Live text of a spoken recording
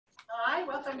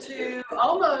welcome to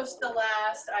almost the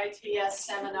last ITS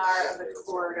seminar of the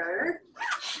quarter.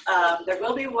 There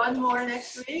will be one more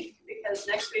next week because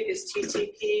next week is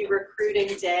TTP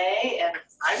Recruiting Day and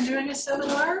I'm doing a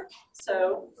seminar,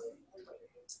 so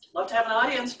love to have an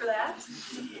audience for that.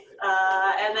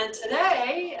 And then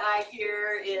today, I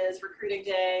hear is Recruiting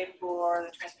Day for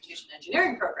the Transportation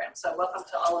Engineering program. So welcome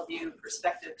to all of you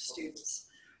prospective students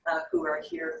who are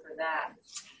here for that.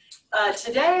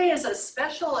 Today is a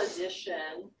special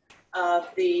edition of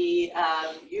the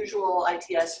usual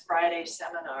ITS Friday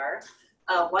seminar.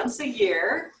 Once a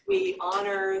year, we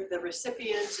honor the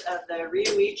recipient of the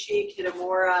Ryuichi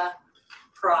Kitamura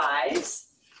Prize,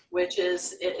 which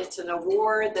is, it's an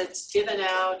award that's given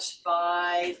out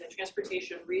by the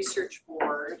Transportation Research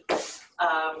Board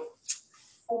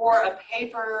for a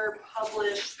paper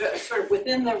published sort of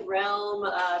within the realm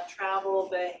of travel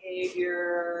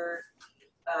behavior.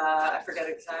 I forget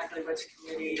exactly which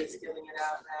committee is giving it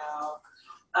out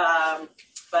now,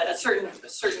 but a certain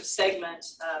segment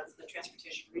of the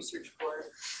Transportation Research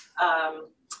Board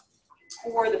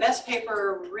for the best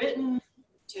paper written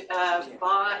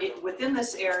within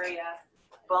this area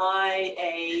by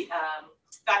a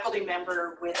faculty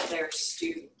member with their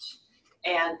student.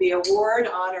 And the award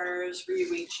honors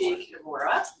Ryuichi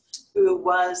Kitamura, who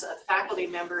was a faculty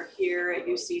member here at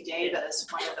UC Davis,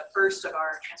 one of the first of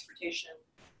our transportation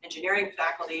engineering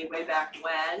faculty way back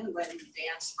when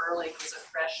Dan Sperling was a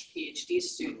fresh PhD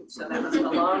student, so that was a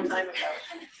long time ago.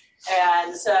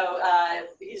 And so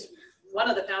he's one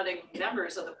of the founding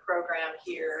members of the program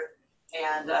here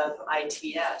and of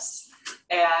ITS.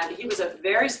 And he was a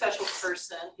very special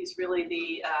person. He's really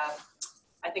the,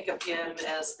 I think of him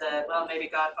as the, well, maybe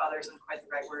godfather isn't quite the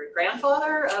right word,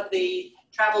 grandfather of the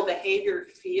travel behavior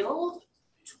field.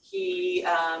 He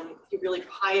really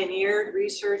pioneered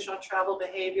research on travel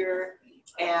behavior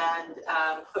and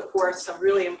put forth some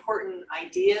really important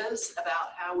ideas about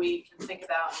how we can think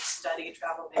about and study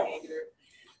travel behavior.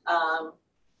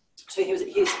 So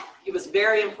he was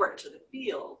very important to the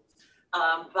field,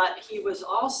 but he was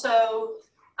also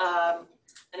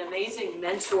an amazing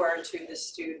mentor to the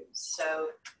students. So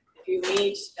if you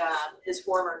meet his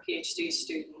former PhD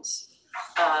students,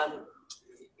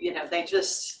 you know, they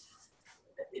just,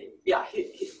 yeah,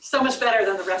 he's so much better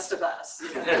than the rest of us.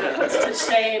 You know, it's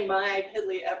to shame my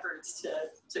piddly efforts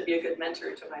to be a good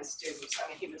mentor to my students. I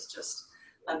mean, he was just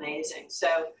amazing.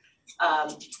 So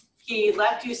he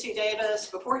left UC Davis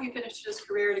before he finished his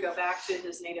career to go back to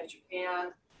his native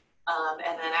Japan.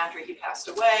 And then after he passed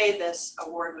away, this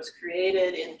award was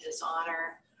created in his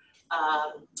honor.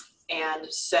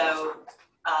 And so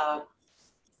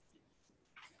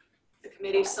the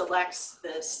committee selects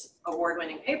this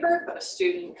award-winning paper, a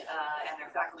student and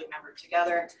their faculty member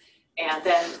together. And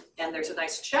there's a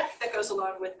nice check that goes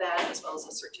along with that, as well as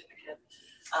a certificate.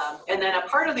 And then a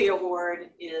part of the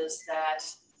award is that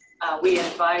we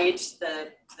invite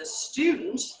the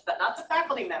student, but not the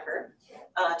faculty member,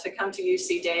 to come to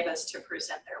UC Davis to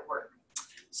present their work.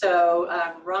 So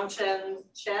Rongsheng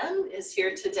Chen is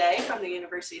here today from the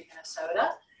University of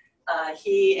Minnesota.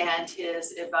 He and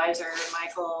his advisor,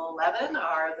 Michael Levin,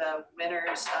 are the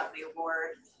winners of the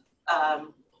award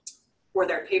for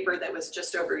their paper that was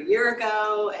just over a year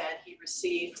ago, and he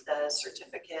received the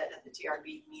certificate at the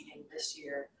TRB meeting this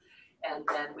year. And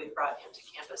then we brought him to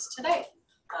campus today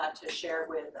to share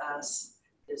with us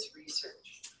his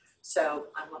research. So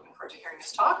I'm looking forward to hearing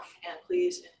his talk, and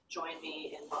please join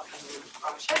me in welcoming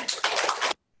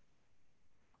Rongsheng.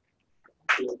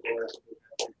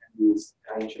 This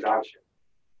introduction,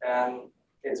 and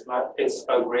it's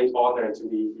a great honor to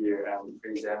be here and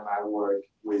present my work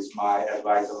with my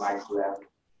advisor Michael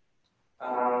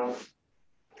Levin.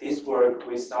 This work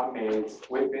we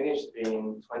finished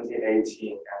in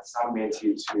 2018 and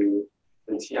submitted to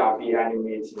the TRB annual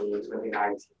meeting in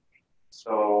 2019.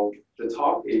 So the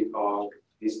topic of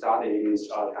this study is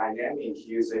a dynamic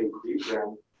user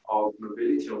equilibrium of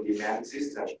mobility on demand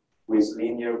system with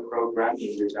linear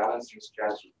programming rebalancing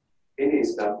strategy. It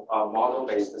is a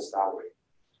model-based study.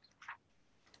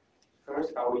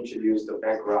 First, I will introduce the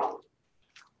background.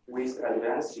 With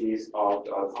advances of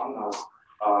the autonomous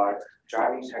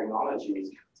driving technologies,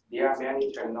 there are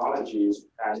many technologies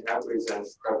and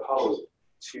algorithms proposed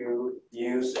to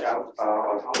use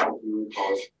autonomous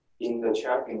vehicles in the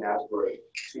traffic network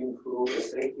to improve the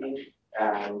safety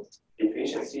and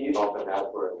efficiency of the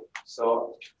network.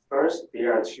 So first,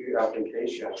 there are two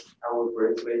applications. I will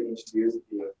briefly introduce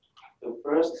here. The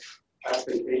first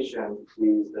application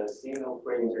is the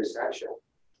signal-free intersection.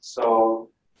 So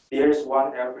there's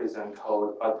one algorithm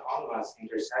called autonomous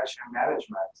intersection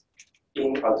management.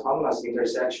 In autonomous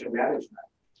intersection management,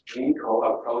 vehicle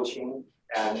approaching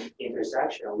an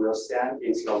intersection will send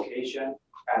its location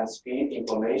and speed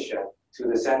information to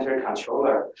the center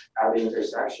controller at the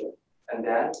intersection. And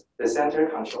then the center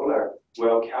controller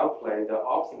will calculate the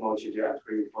optimal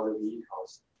trajectory for the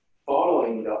vehicles.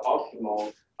 Following the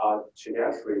optimal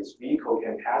trajectories, vehicle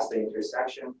can pass the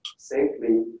intersection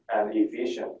safely and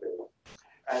efficiently.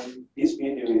 And this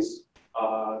video is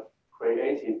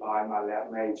created by my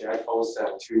lab mate Jack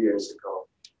Olsen 2 years ago.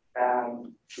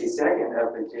 And the second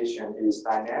application is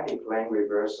dynamic lane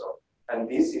reversal. And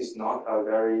this is not a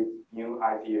very new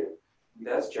idea.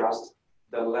 That's just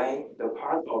the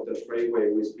part of the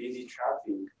freeway with busy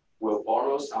traffic will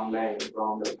borrow some lane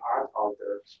from the part of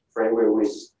the freeway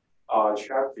with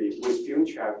few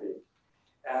traffic.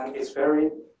 And it's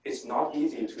not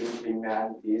easy to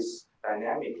implement this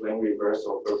dynamic lane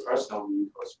reversal for personal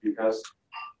vehicles because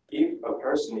if a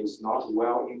person is not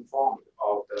well informed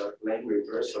of the lane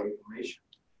reversal information,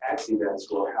 accidents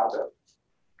will happen.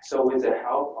 So with the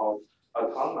help of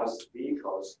autonomous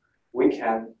vehicles, we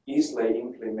can easily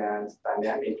implement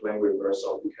dynamic lane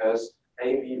reversal because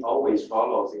AV always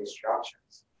follows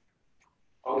instructions.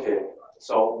 Okay,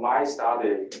 so my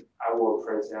study I will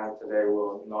present today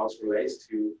will not relate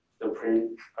to the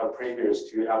previous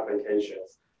two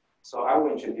applications. So I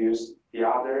will introduce the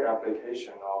other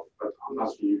application of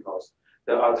autonomous vehicles,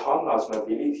 the autonomous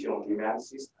mobility on demand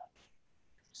system.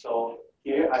 So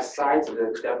here I cite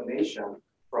the definition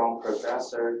from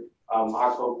Professor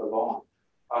Marco Pavone.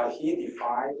 He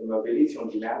defined the mobility on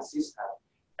demand system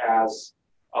as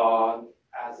a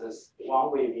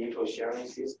one-way vehicle sharing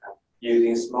system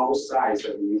using small size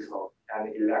of vehicle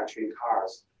and electric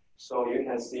cars. So you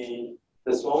can see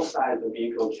the small size of the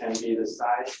vehicle can be the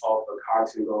size of a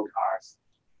car-to-go cars.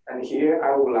 And here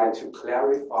I would like to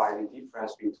clarify the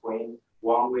difference between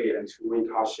one-way and two-way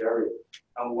car sharing.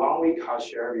 And one-way car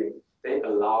sharing, they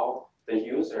allow the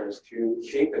users to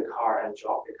take the car and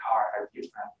drop the car at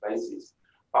different places.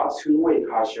 But two-way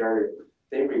car sharing,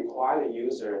 they require the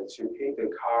user to pick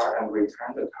the car and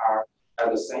return the car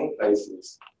at the same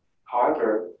places.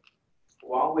 However,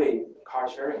 one-way car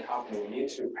sharing company need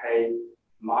to pay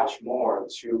much more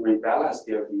to rebalance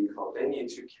their vehicle. They need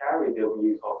to carry their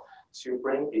vehicle to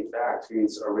bring it back to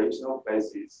its original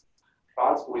places.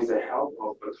 But with the help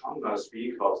of autonomous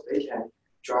vehicles, they can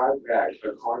drive back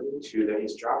according to the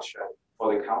instruction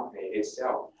for the company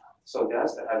itself. So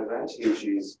that's the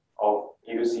advantages of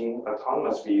using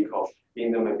autonomous vehicles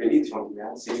in the mobility on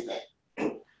demand system.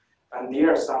 And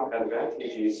there are some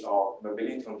advantages of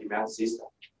mobility on demand system.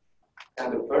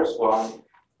 And the first one,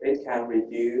 it can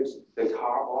reduce the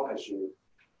car ownership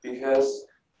because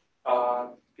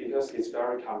it's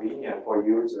very convenient for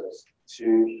users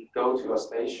to go to a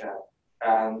station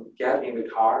and get in the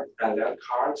car and let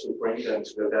car to bring them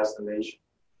to the destination.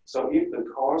 So if the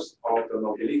cost of the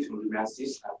mobility on demand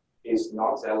system is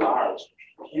not that large,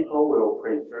 people will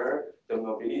prefer the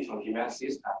mobility on demand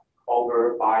system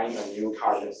over buying a new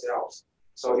car themselves.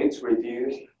 So it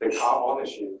reduces the car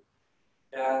ownership.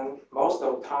 And most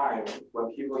of the time,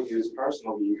 when people use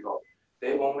personal vehicle,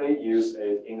 they only use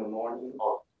it in the morning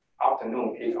or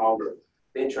afternoon peak hour.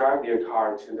 They drive their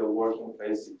car to the working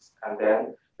places, and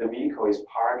then the vehicle is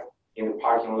parked in the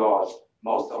parking lot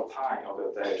most of the time of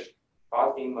the day.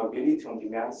 But in mobility on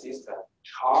demand system,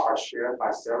 cars are shared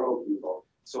by several people,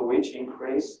 so which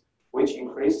increases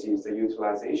the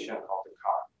utilization of the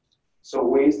car. So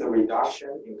with the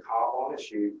reduction in car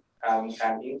ownership and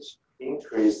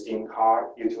increase in car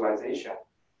utilization,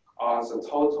 the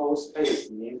total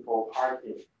space need for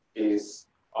parking is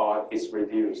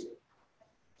reduced.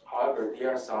 However,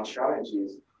 there are some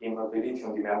challenges in mobility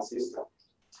on demand system.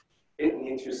 It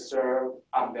needs to serve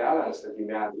unbalanced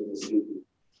demand in the city.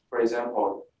 For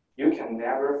example, you can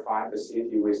never find a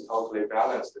city with totally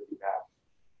balanced demand.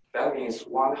 That means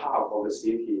one half of the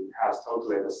city has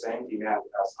totally the same demand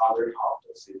as other half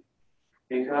of the city.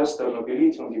 Because the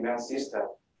mobility on demand system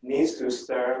needs to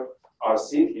serve a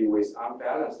city with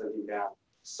unbalanced demand,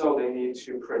 so they need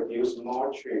to produce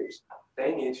more trips.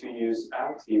 They need to use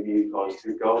empty vehicles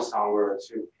to go somewhere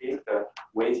to pick the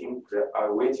waiting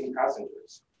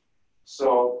passengers.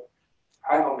 So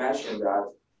I have mentioned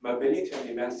that mobility on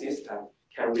demand system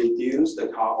can reduce the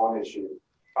car ownership,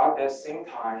 but at the same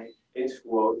time, it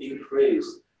will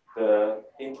increase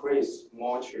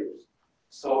more trips.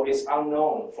 So it's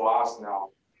unknown for us now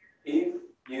if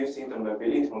using the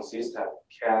mobility on system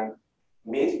can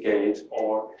mitigate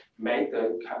or make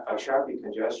the traffic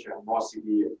congestion more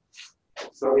severe.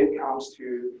 So it comes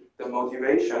to the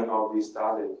motivation of this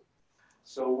study.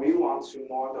 So we want to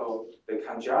model the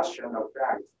congestion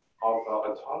effect of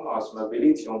autonomous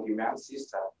mobility on demand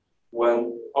system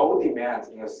when all demands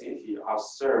in a city are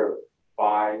served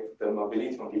by the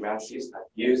mobility on demand system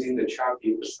using the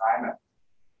traffic assignment.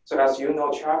 So as you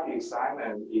know, traffic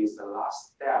assignment is the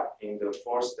last step in the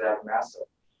four-step method.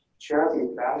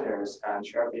 Traffic planners and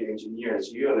traffic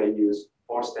engineers usually use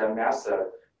four-step method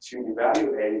to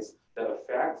evaluate the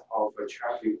effect of a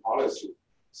traffic policy.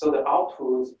 So the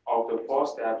output of the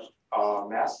four-step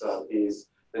method is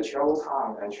the travel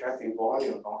time and traffic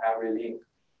volume on every link,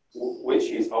 which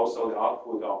is also the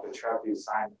output of the traffic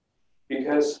assignment.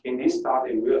 Because in this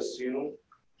study, we assume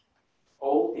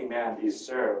all demand is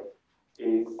served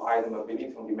by the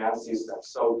mobility on demand system.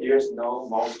 So there's no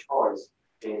mode choice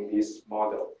in this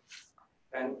model.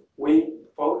 And we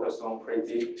focus on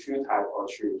predict two types of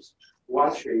trips.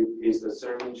 One trip is the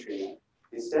serving trip.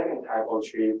 The second type of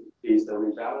trip is the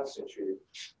rebalancing trip.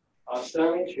 A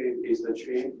serving trip is the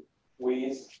trip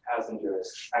with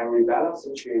passengers, and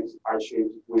rebalancing trips are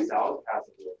trips without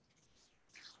passengers.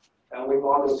 And we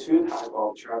model two types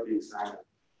of traffic assignment.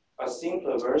 A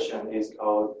simpler version is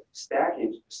called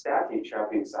static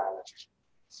traffic assignment.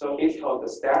 So it's called the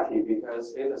static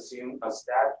because it assumes a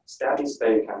static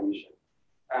state condition.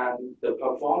 And the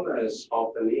performance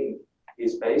of the link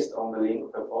is based on the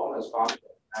link performance function.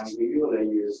 And we usually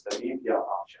use the VPR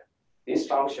function. This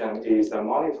function is the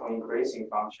monotone increasing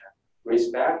function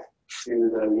respect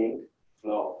to the link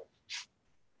flow.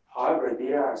 However,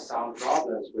 there are some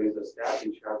problems with the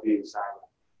static traffic assignment.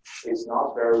 It's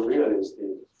not very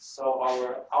realistic. So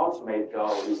our ultimate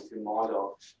goal is to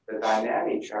model the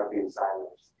dynamic traffic assignment.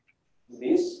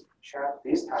 This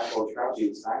type of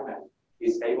traffic assignment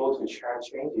is able to track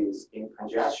changes in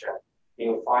congestion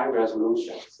in fine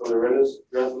resolution. So the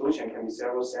resolution can be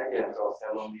several seconds or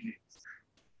several minutes.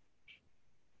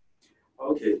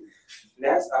 Okay,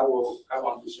 next I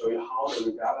want to show you how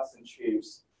the rebalancing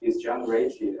trips is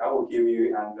generated. I will give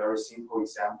you a very simple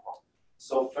example.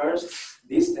 So first,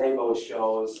 this table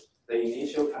shows the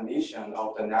initial condition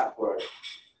of the network.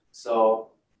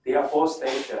 So there are 4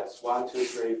 stations, 1, 2,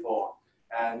 3, 4.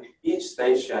 And each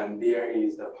station, there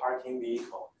is the parking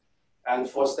vehicle. And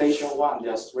for station 1,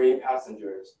 there's 3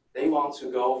 passengers. They want to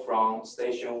go from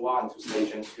station 1 to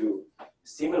station 2.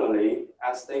 Similarly,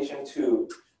 at station 2,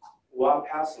 one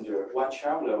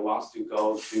traveler wants to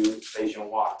go to station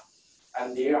 1.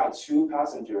 And there are 2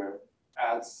 passengers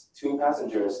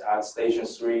at station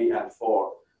 3 and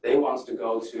 4. They want to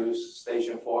go to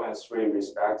station 4 and 3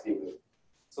 respectively.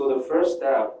 So the first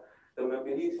step, the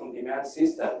mobility on demand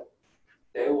system,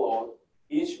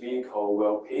 each vehicle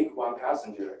will pick one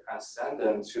passenger and send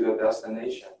them to the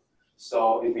destination.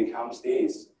 So it becomes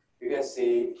this. You can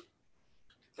see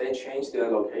they change their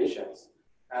locations.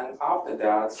 And after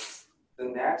that,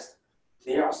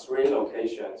 there are 3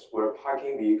 locations where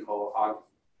parking vehicles are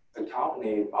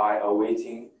accompanied by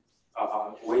waiting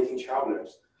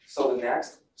travelers. So the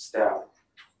next step,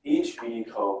 each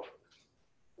vehicle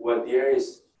where there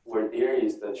is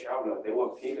the traveler, they will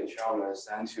pick a traveler and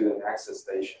send to the next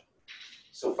station.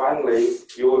 So finally,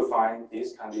 you will find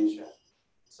this condition.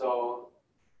 So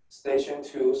station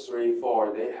 2, 3,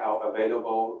 4, they have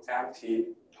available empty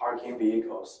parking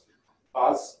vehicles,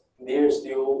 but there's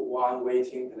still one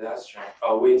waiting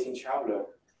traveler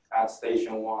at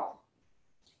station 1.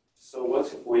 So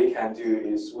what we can do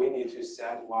is we need to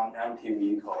send one empty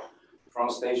vehicle from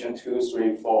station 2,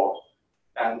 3, 4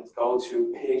 and go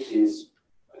to pick these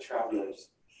travelers.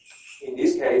 In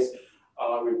this case, a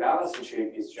rebalancing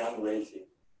trip is generated.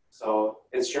 So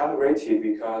it's generated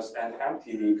because an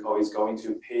empty vehicle is going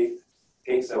to pick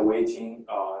a waiting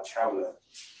traveler.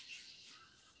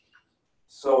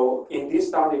 So in this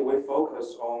study, we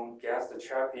focus on get the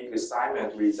traffic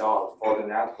assignment result for the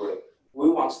network. We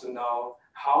want to know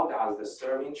how does the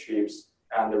serving trips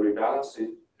and the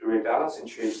rebalancing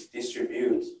trips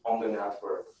distribute on the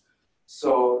network.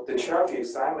 So the traffic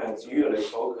assignment usually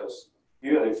follows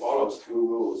 2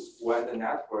 rules when the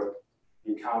network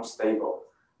becomes stable.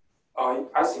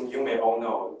 I think you may all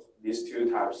know these 2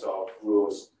 types of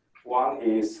rules. One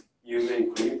is user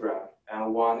equilibrium,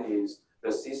 and one is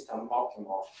the system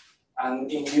optimal.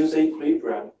 And in user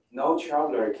equilibrium, no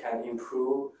traveler can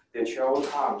improve their travel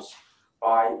times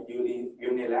by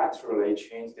unilaterally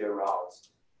change their routes.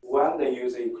 When the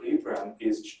user equilibrium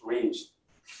is reached,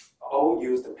 all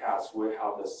used paths will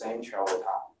have the same travel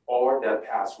time, or that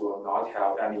path will not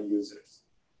have any users.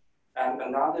 And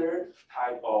another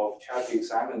type of traffic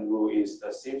assignment rule is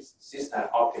the system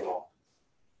optimal.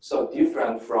 So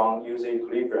different from user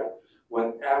equilibrium,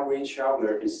 when every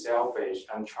traveler is selfish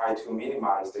and try to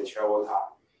minimize the travel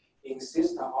time. In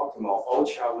system optimal, all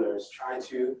travelers try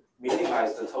to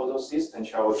minimize the total system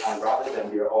travel time rather than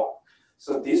their own.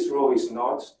 So this rule is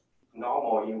not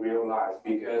normal in real life,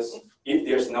 because if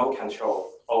there's no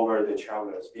control over the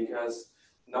travelers, because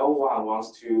no one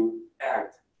wants to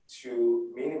act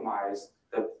to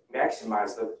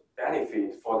maximize the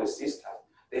benefit for the system.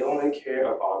 They only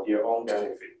care about their own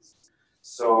benefits.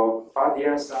 So, but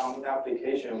there are some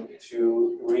applications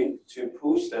to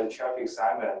push the traffic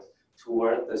segment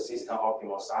toward the system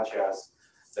optimal, such as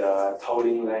the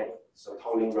tolling lane, so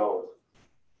tolling road.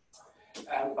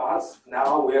 But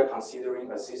now we are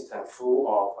considering a system full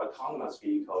of autonomous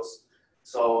vehicles.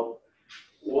 So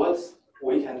what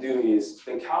we can do is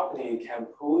the company can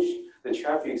push the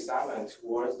traffic segment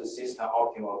towards the system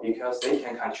optimal because they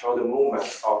can control the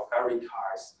movement of every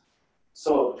cars.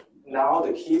 So now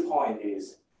the key point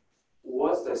is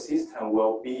what the system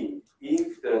will be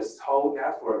if the whole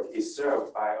network is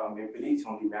served by a mobility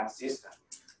on demand system.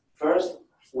 First,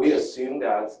 we assume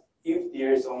that if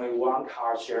there is only one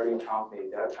car sharing company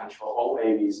that controls all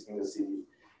AVs in the city,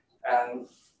 and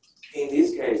in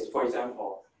this case, for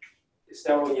example,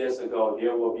 several years ago,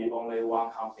 there will be only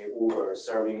one company, Uber,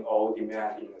 serving all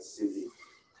demand in the city.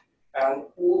 And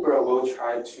Uber will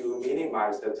try to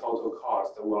minimize the total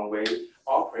cost when we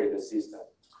operate the system.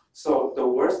 So the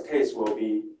worst case will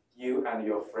be you and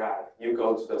your friend, you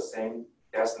go to the same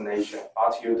destination,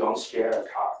 but you don't share a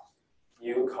car.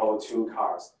 You call two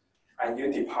cars, and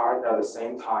you depart at the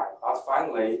same time. But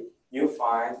finally, you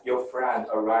find your friend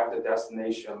arrived at the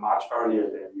destination much earlier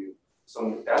than you.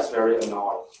 So that's very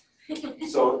annoying.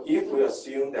 So if we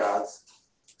assume that,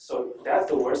 so that's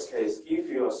the worst case. If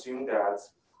you assume that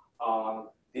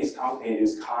this company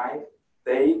is kind,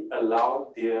 they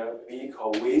allow their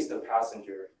vehicle with the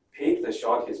passenger pick the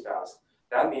shortest path.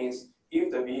 That means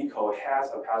if the vehicle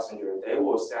has a passenger, they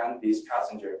will send this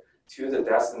passenger to the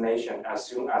destination as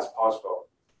soon as possible.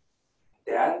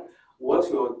 Then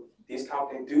what will this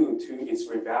company do to its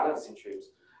rebalancing trips?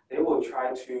 They will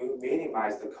try to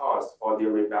minimize the cost for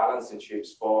their rebalancing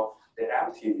trips for the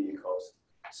empty vehicles.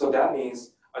 So that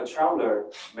means a traveler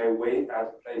may wait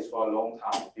at a place for a long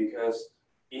time because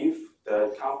if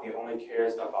the company only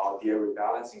cares about their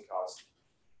rebalancing costs.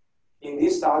 In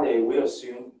this study, we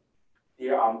assume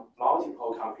there are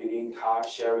multiple competing car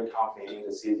sharing companies in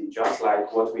the city, just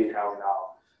like what we have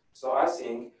now. So I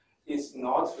think it's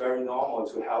not very normal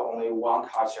to have only one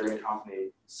car sharing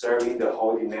company serving the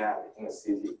whole demand in the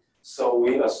city. So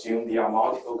we assume there are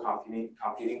multiple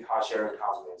competing car sharing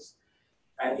companies.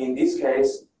 And in this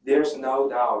case, there's no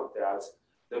doubt that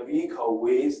the vehicle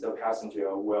with the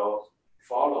passenger will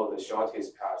follow the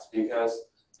shortest path because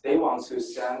they want to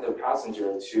send the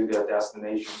passenger to their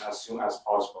destination as soon as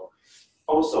possible.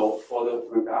 Also, for the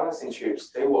rebalancing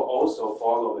trips, they will also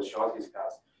follow the shortest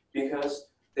path because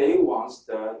they want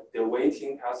the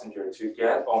waiting passenger to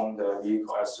get on the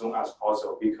vehicle as soon as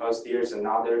possible because there's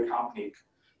another company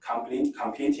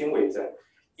competing with them.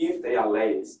 If they are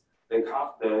late, the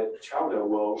traveler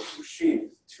will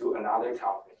shift to another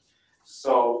company.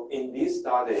 So in this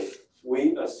study,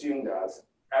 we assume that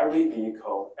every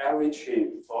vehicle, every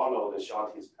trip follow the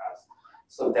shortest path.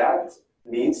 So that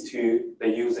leads to the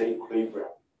user equilibrium.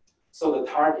 So the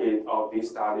target of this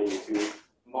study is to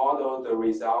model the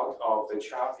result of the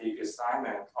traffic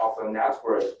assignment of a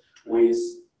network with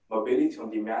mobility on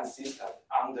demand system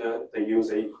under the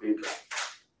user equilibrium.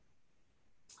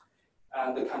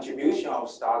 And the contribution of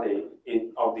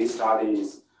this study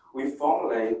is we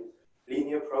formulate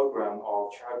linear program of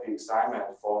traffic assignment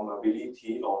for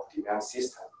mobility of demand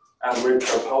system. And we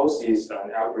propose this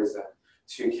an algorithm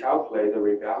to calculate the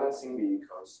rebalancing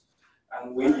vehicles.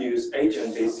 And we use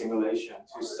agent-based simulation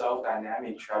to solve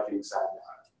dynamic traffic assignment.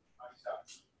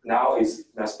 Now is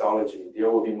methodology. There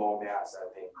will be more maths,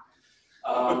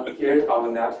 I think. Here's our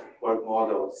network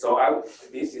model. So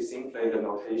this is simply the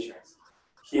notations.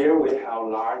 Here we have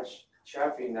large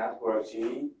traffic network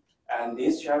G, and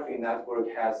this traffic network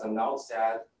has a node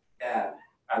set N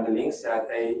and a link set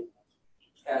A.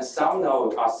 And some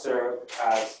nodes are served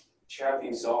as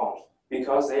traffic zones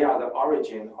because they are the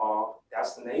origin or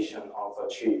destination of a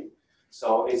trip.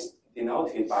 So it's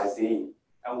denoted by Z.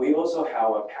 And we also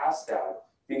have a path step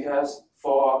because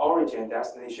for origin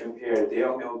destination pair,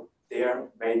 there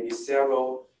may be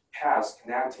several paths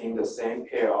connecting the same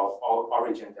pair of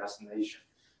origin destination.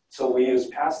 So we use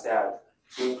path step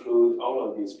to include all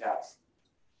of these paths.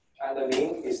 And the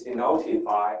link is denoted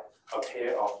by a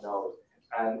pair of nodes.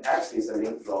 And X is a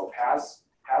link flow. Path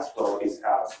flow is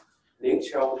F. Link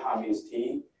travel time is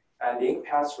T. And link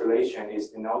path relation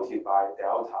is denoted by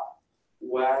delta.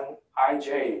 When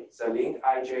ij, the link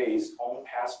ij is on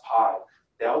path pi,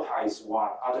 delta is 1,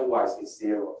 otherwise it's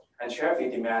 0. And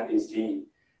traffic demand is D.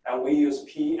 And we use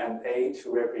P and A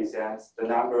to represent the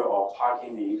number of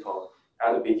parking vehicles.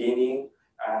 at the beginning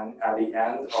and at the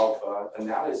end of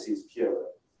analysis period.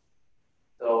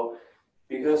 So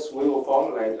because we will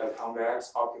formulate a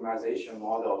convex optimization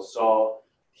model, so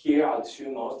here are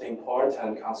two most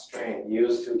important constraints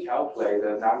used to calculate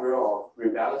the number of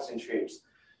rebalancing trips.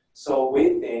 So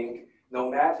we think no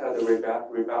matter the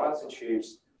rebalancing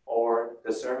trips or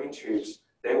the serving trips,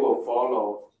 they will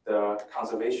follow the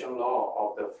conservation law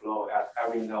of the flow at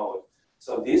every node.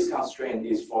 So this constraint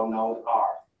is for node R.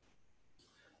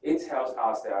 It tells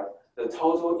us that the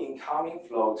total incoming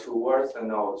flow towards the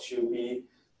node should be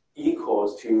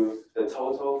equals to the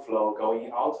total flow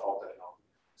going out of the node.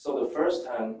 So the first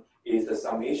term is the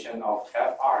summation of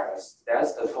FRS.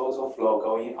 That's the total flow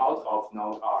going out of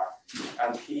node R.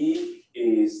 And P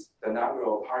is the number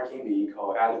of parking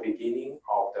vehicles at the beginning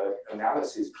of the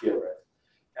analysis period.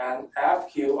 And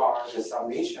FQR, the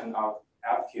summation of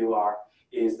FQR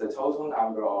is the total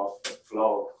number of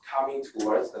flow coming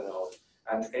towards the node.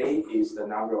 And A is the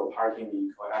number of parking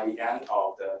vehicles at the end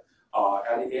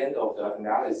of the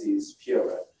analysis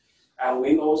period. And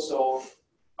we also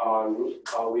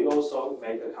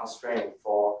make a constraint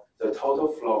for the total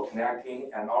flow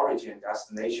connecting an origin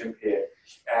destination pair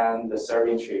and the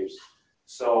serving trips.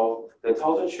 So the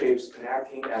total trips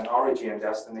connecting an origin and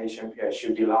destination pair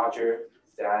should be larger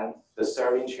than the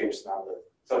serving trips number.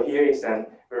 So here is a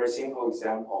very simple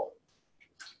example.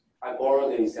 I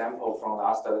borrowed the example from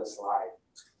last slide.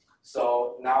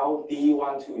 So now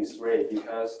D12 is 3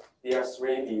 because there are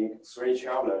three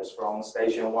travelers from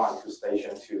station 1 to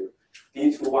station 2.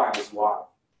 D21 is 1.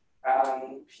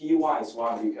 And P1 is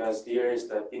 1 because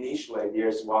initially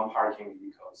there's 1 parking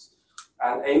vehicles.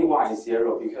 And A1 is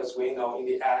 0 because we know in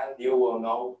the end there will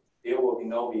be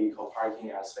no vehicle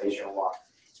parking at station 1.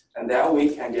 And then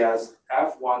we can guess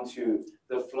F12,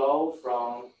 the flow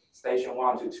from station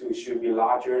 1 to 2 should be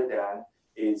larger than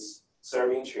its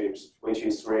serving trips, which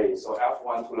is 3. So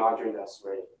F12 larger than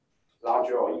 3,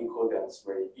 larger or equal than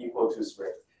 3, equal to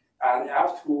 3. And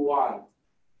F21,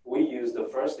 we use the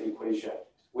first equation.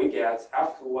 We get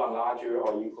F21 larger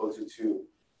or equal to 2.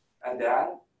 And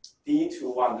then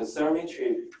D21, the serving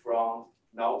trip from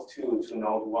node 2 to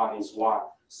node 1 is 1.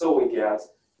 So we get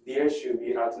there should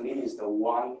be at least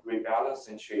 1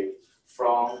 rebalancing trip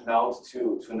from node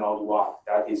 2 to node 1.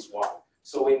 That is 1.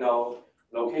 So we know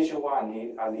location 1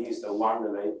 needs at least 1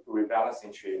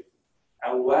 rebalancing trip.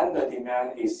 And when the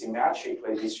demand is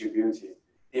symmetrically distributed,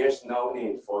 there's no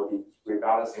need for the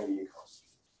rebalancing vehicles.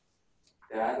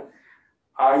 Then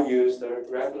I use the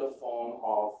regular form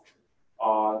of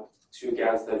to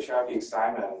get the traffic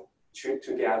excitement,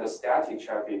 to get the static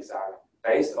traffic excitement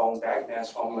based on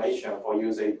Beckmann's formulation for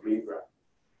user equilibrium.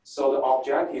 So the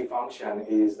objective function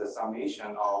is the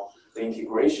summation of the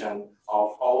integration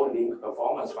of all link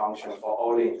performance functions for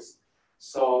all links.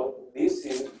 So this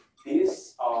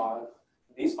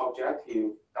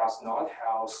objective does not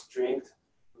have strict,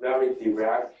 very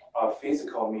direct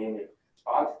physical meaning,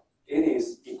 but it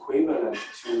is equivalent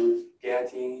to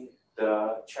getting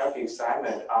the traffic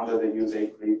excitement under the user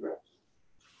equilibrium.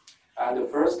 And the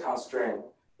first constraint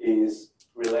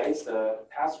relates the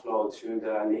path flow to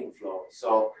the link flow.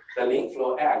 So the link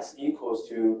flow X equals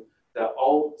to the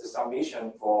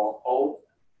summation for all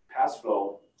path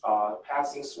flow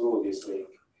passing through this link.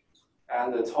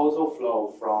 And the total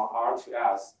flow from R to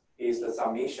S is the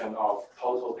summation of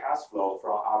total path flow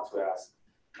from R to S.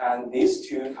 And these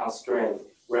two constraints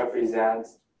represent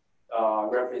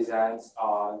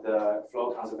the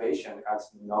flow conservation at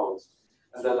nodes.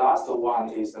 And the last one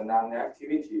is the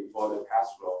non-negativity for the path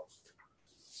flow.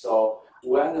 So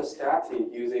when the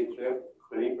static user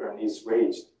equilibrium is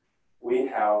reached, we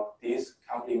have this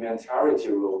complementarity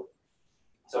rule.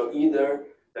 So either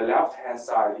the left-hand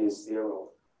side is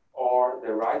 0 or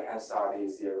the right-hand side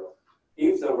is 0.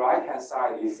 If the right-hand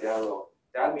side is 0,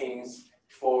 that means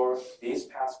for this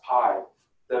path pi,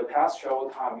 the path travel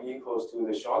time equals to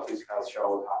the shortest path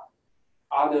travel time.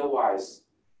 Otherwise,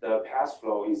 the path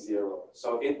flow is 0.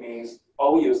 So it means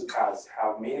all used paths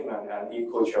have minimum and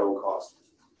equal travel cost.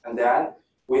 And then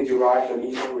we derive the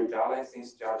linear rebalancing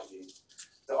strategy.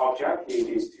 The objective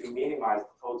is to minimize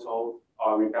total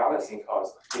rebalancing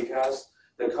cost because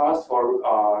the cost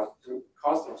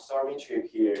of serving trip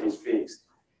here is fixed.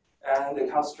 And the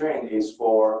constraint is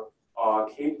for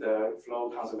keep the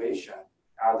flow conservation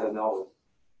at the node.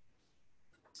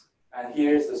 And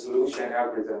here's the solution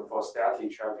algorithm for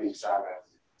static traffic excitement.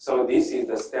 So this is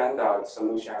the standard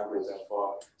solution algorithm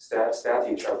for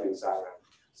static traffic excitement.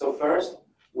 So first,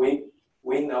 we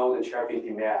know the traffic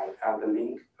demand and the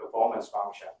link performance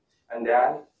function. And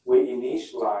then we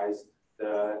initialize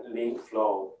the link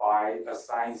flow by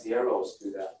assigning zeros to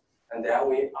them. And then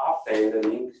we update the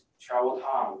link travel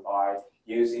time by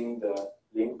using the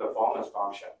link performance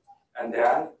function. And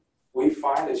then we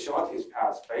find the shortest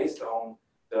path based on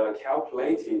the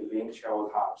calculated link travel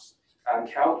times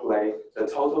and calculate the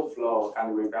total flow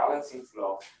and rebalancing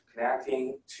flow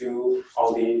connecting to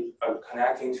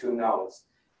connecting two nodes.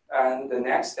 And the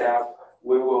next step,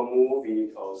 we will move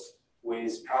vehicles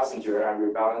with passenger and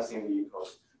rebalancing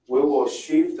vehicles. We will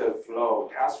shift the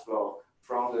path flow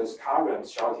from the current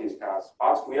shortest path,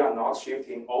 but we are not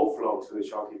shifting all flow to the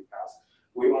shortest path.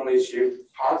 We only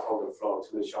shift part of the flow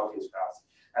to the shortest path.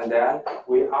 And then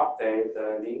we update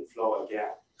the link flow again.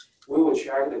 We will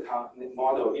check the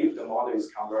model if the model is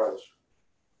converged.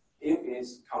 If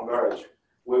it's converged,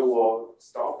 we will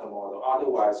stop the model.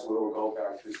 Otherwise, we will go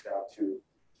back to step 2.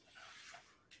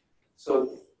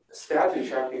 So static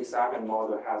traffic excitement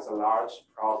model has a large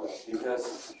problem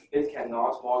because it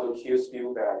cannot model Q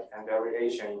spillback and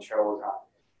variation in travel time.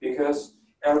 Because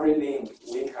every link,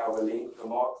 we have a link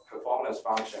performance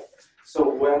function. So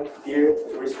when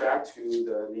with respect to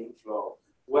the link flow,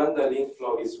 when the link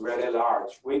flow is really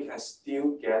large, we can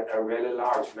still get a really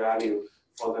large value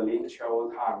for the link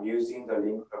travel time using the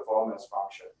link performance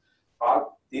function. But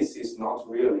this is not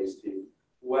realistic.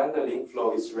 When the link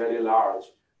flow is really large,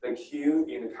 the queue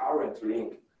in the current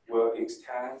link will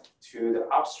extend to the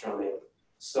upstream link.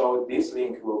 So this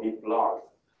link will be blocked.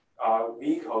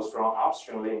 Vehicles from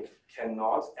upstream link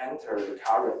cannot enter the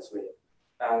current link,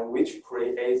 and which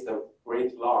creates the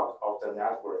gridlock of the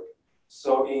network.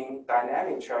 So in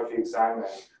dynamic traffic excitement,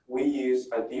 we use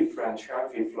a different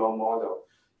traffic flow model.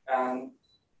 And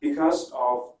because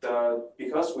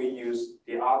we use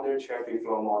the other traffic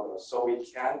flow model, so we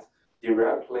can't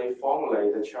directly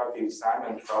formulate the traffic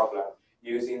excitement problem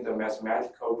using the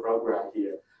mathematical program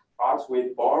here. But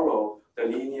we borrow the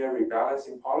linear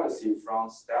rebalancing policy from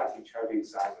static traffic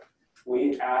excitement.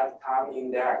 We add time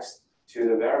index to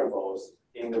the variables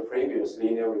in the previous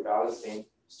linear rebalancing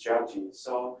strategy.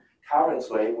 So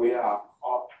currently, we are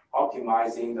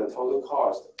optimizing the total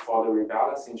cost for the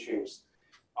rebalancing trips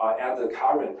at the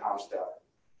current time step.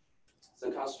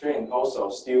 The constraint also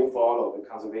still follow the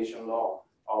conservation law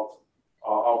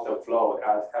of the flow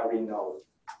at every node.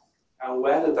 And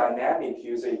when the dynamic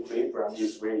user equilibrium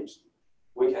is reached,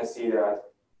 we can see that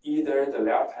either the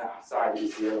left-hand side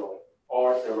is 0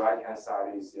 or the right-hand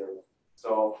side is 0.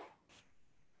 So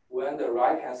when the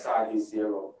right-hand side is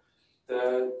 0,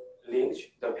 the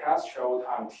path travel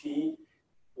time t,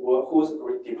 whose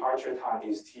departure time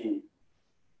is t,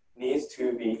 needs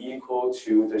to be equal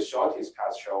to the shortest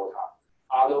path travel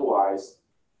time. Otherwise,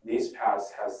 this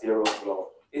path has 0 flow.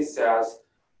 It says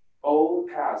all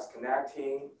paths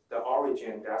connecting the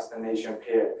origin and destination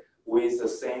pair with the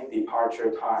same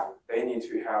departure time, they need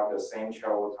to have the same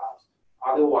travel times.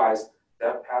 Otherwise,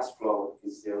 that path flow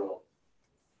is 0.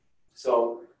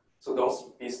 So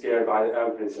don't be scared by the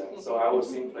algorithm. So I will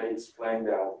simply explain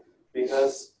that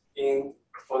because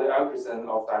for the algorithm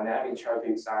of dynamic traffic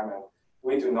excitement,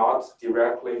 we do not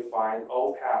directly find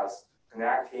all paths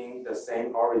connecting the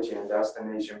same origin and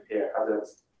destination pair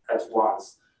at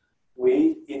once.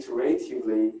 We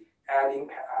iteratively adding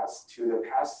paths to the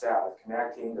path set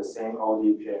connecting the same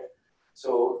OD pair.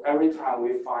 So every time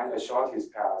we find a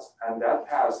shortest path, and that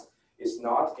path is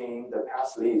not in the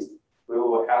path list, we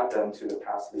will add them to the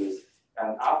path list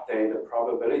and update the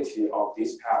probability of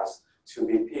this path to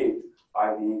be picked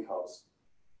by vehicles.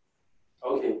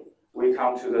 Okay, we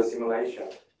come to the simulation.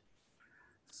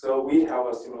 So we have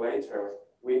a simulator.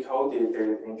 We coded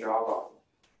it in Java.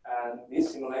 And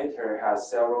this simulator has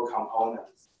several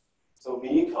components. So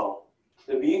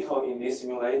the vehicle in this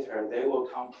simulator, they will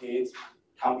complete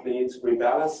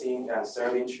rebalancing and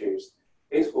serving trips.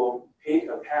 It will pick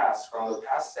a path from the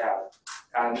path set.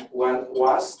 And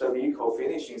once the vehicle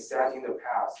finishes setting the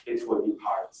path, it will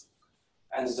depart.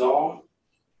 And zone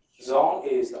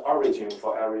is the origin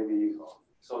for every vehicle.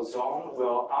 So zone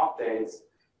will update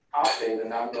the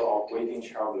number of waiting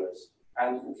travelers.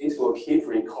 And it will keep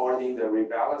recording the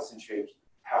rebalancing trips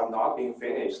have not been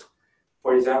finished.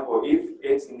 For example, if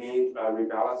it needs a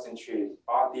rebalancing trip,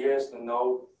 but there's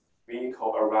no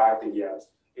vehicle arrived yet,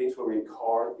 it will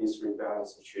record this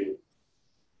rebalancing trip.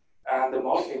 And the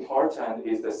most important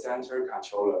is the center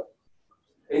controller.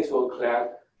 It will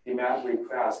collect demand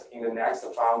requests in the next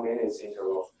 5 minutes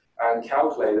interval and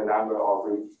calculate the number of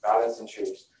rebalancing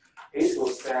trips. It will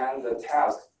send the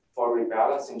task for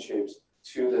rebalancing trips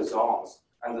to the zones,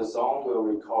 and the zone will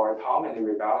record how many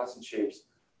rebalancing trips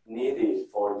needed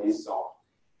for this zone.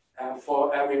 And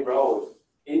for every road,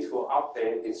 it will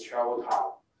update its travel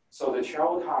time. So the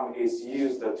travel time is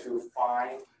used to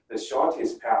find the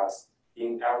shortest path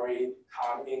in every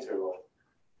time interval.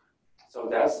 So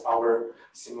that's our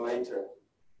simulator.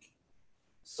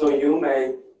 So you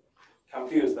may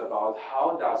confused about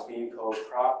how does vehicle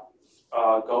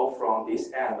go from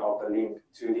this end of the link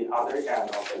to the other end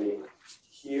of the link.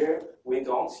 Here, we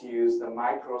don't use the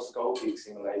microscopic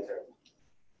simulator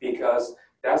because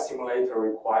that simulator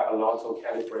requires a lot of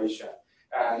calibration,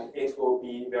 and it will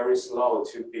be very slow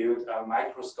to build a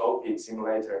microscopic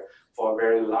simulator for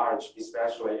very large,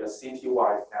 especially a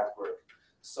city-wide network.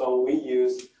 So we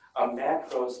use a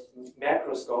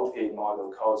macroscopic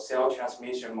model called cell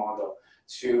transmission model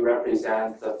to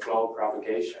represent the flow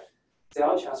propagation.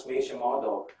 Cell transmission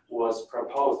model was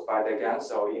proposed by De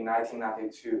Genso in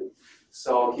 1992.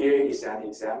 So here is an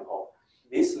example.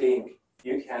 This link,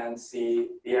 you can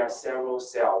see there are several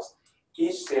cells.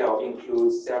 Each cell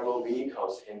includes several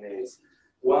vehicles in it.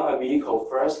 When a vehicle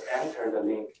first enters the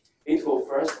link, it will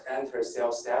first enter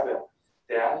cell 7.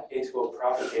 Then it will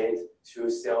propagate to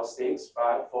cell 6,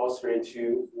 5, 4, 3,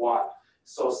 2, 1.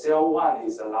 So cell 1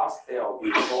 is the last cell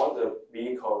before the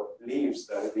vehicle leaves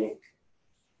the link.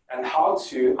 And how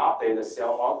to update the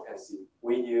cell occupancy?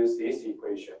 We use this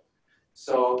equation.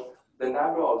 So the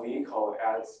number of vehicles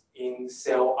in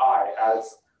cell I at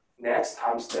next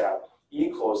time step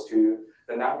equals to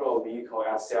the number of vehicles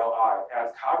at cell I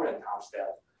at current time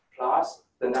step plus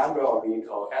the number of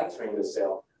vehicles entering the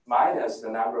cell minus the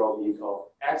number of vehicles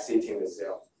exiting the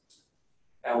cell.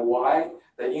 And why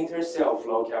the intercell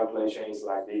flow calculation is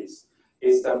like this?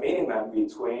 It's the minimum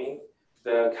between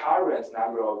the current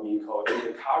number of vehicles in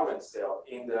the current cell,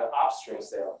 in the upstream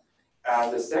cell.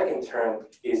 And the second term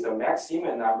is the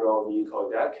maximum number of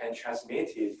vehicles that can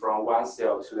transmit it from one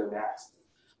cell to the next.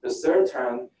 The third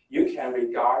term, you can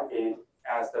regard it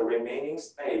as the remaining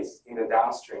space in the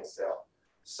downstream cell.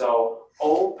 So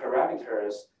all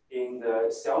parameters in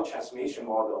the cell transmission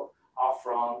model are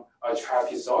from a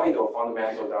trapezoidal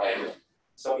fundamental diagram.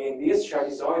 So in this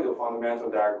trapezoidal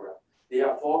fundamental diagram, there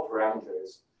are 4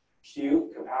 parameters: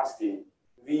 Q, capacity;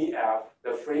 VF,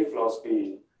 the free flow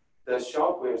speed; the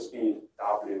shockwave speed,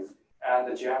 W;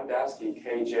 and the jam density,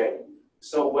 Kj.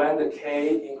 So when the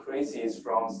K increases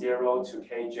from 0 to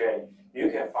Kj, you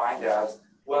can find that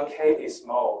when K is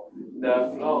small,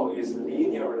 the flow is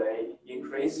linearly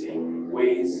increasing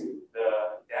with the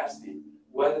density.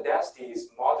 When the density is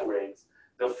moderate,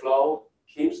 the flow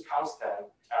keeps constant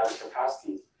at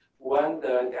capacity. When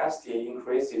the density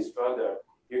increases further,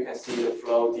 you can see the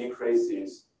flow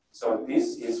decreases. So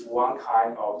this is one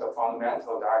kind of the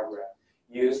fundamental diagram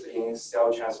used in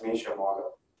cell transmission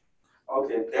model.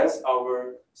 Okay, that's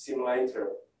our simulator.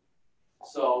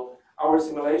 So our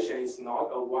simulation is not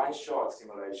a one-shot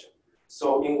simulation.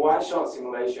 So in one-shot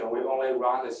simulation, we only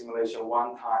run the simulation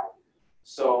one time.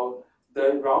 So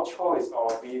the route choice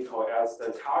of vehicle as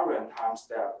the current time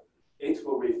step, it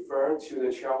will refer to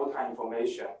the travel time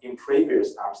information in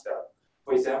previous time step.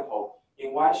 For example,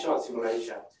 in one-shot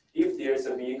simulation, if there's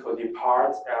a vehicle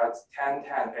depart at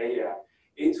 10:10 a.m.,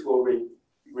 it will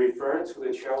refer to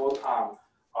the travel time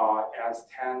at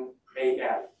 10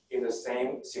 a.m. in the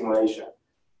same simulation.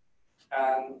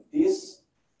 And this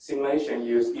simulation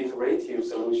uses iterative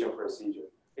solution procedure.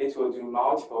 It will do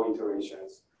multiple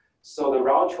iterations. So the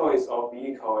route choice of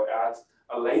vehicle at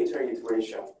a later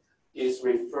iteration is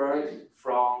referred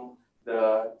from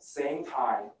the same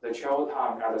time, the travel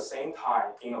time at the same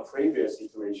time in a previous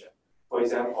iteration. For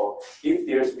example, if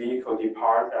there's vehicle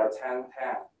depart at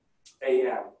 10:10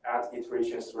 a.m. at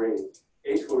iteration 3,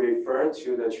 it will refer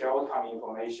to the travel time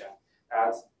information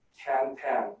at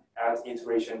 10:10 at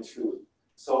iteration 2.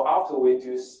 So after we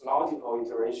do multiple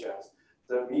iterations,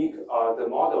 the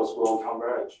models will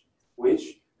converge, which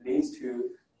leads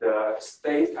to the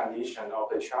state condition of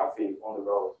the traffic on the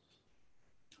road.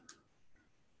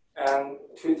 And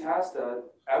to test the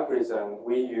algorithm,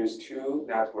 we use 2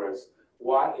 networks.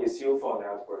 One is UFO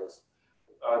networks.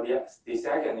 The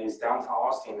second is downtown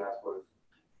Austin network.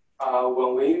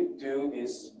 When we do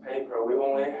this paper, we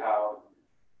only have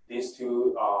these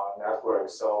 2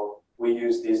 networks, so we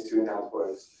use these 2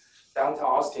 networks.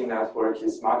 Downtown Austin network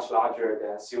is much larger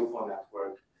than UFO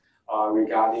network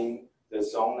regarding the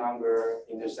zone number,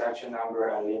 intersection number,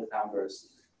 and link numbers.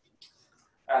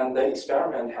 And the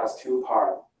experiment has 2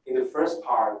 parts. In the first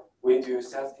part, we do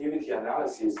sensitivity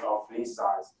analysis of fleet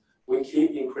size. We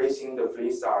keep increasing the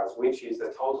fleet size, which is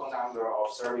the total number of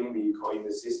serving vehicles in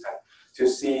the system, to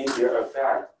see their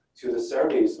effect to the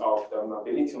service of the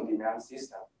mobility on demand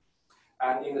system.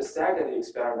 And in the second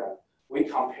experiment, we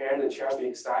compare the traffic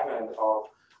excitement of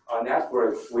a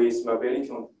network with mobility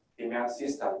on demand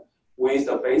system with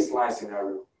the baseline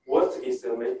scenario. What is the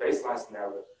baseline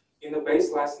scenario? In the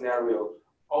baseline scenario,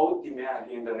 all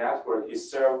demand in the network is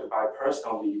served by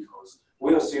personal vehicles,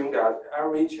 we assume that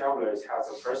every traveler has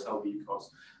a personal vehicle,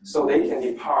 so they can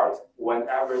depart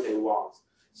whenever they want.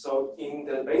 So in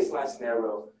the baseline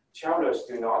scenario, travelers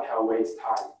do not have wait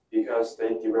time because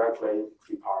they directly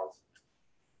depart.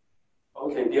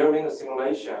 Okay, during the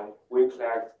simulation, we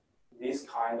collect this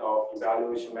kind of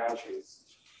evaluation metrics.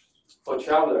 For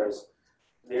travelers,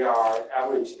 there are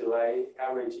average delay,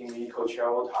 average in-vehicle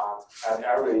travel time, and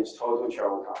average total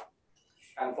travel time.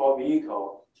 And for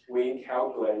vehicle, we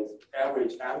calculate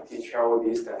average empty travel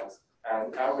distance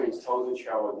and average total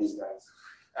travel distance.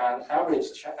 And average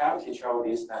empty travel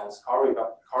distance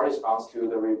corresponds to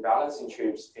the rebalancing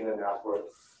trips in the network.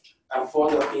 And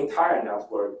for the entire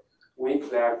network, we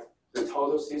collect the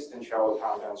total system travel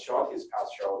time and shortest path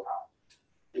travel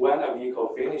time. When a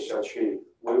vehicle finishes a trip,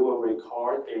 we will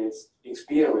record its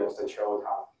experienced travel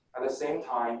time. At the same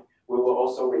time, we will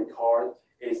also record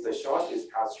its the shortest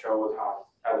path travel time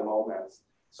at the moment.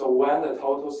 So when the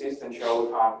total system travel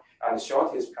time and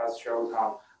shortest path travel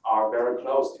time are very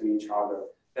close to each other,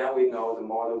 then we know the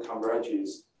model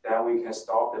converges, then we can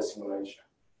stop the simulation.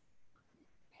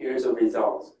 Here's the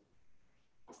result.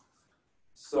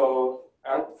 So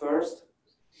at first,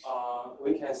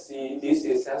 we can see this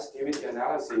is sensitivity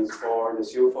analysis for the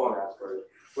CU4 network.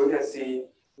 We can see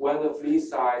when the fleet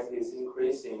size is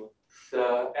increasing,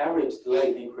 the average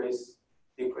delay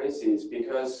decreases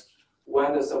because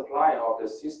when the supply of the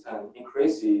system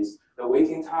increases, the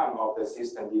waiting time of the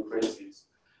system decreases.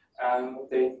 And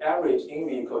the average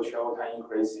in-vehicle travel time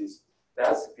increases.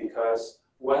 That's because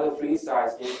when the fleet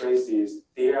size increases,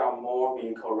 there are more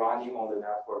vehicles running on the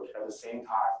network at the same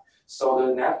time. So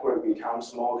the network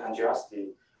becomes more congested,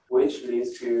 which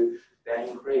leads to the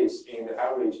increase in the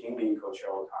average in-vehicle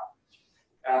travel time.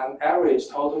 And average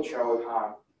total travel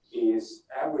time is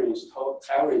average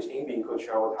in-vehicle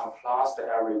travel time plus the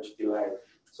average delay.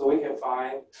 So we can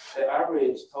find the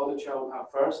average total travel time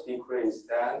first decrease,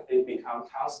 then it becomes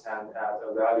constant at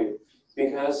a value.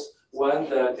 Because when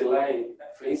the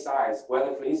fleet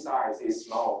size is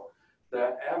small,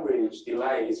 the average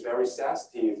delay is very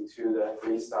sensitive to the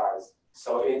fleet size.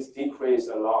 So it decreases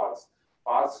a lot.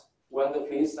 But when the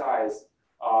fleet size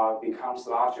becomes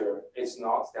larger, it's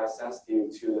not that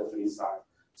sensitive to the fleet size.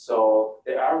 So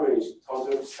the average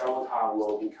total travel time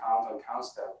will become a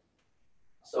constant.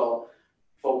 So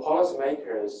for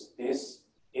policymakers, this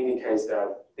indicates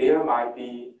that there might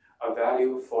be a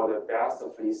value for the best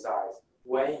fleet size.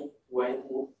 When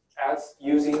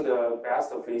using the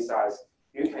best fleet size,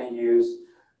 you can use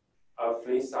a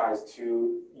fleet size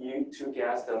to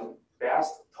get the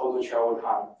best total travel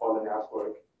time for the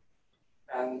network.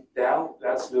 And then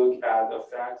let's look at the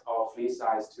effect of fleet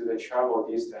size to the travel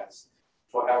distance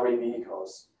for every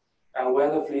vehicles. And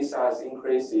when the fleet size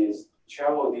increases,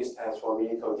 travel distance for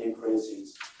vehicle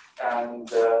decreases. And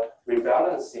the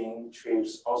rebalancing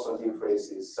trips also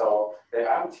decreases. So the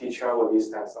empty travel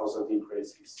distance also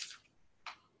decreases.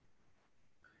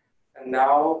 And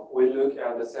now we look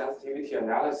at the sensitivity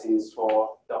analysis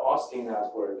for the Austin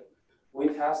network. We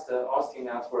test the Austin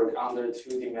network under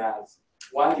two demands.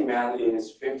 One demand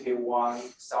is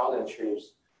 51,000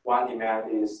 trips. One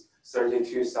demand is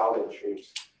 32,000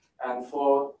 trips. And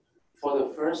for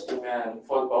the first demand,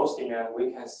 for both demands,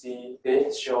 we can see they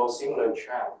show similar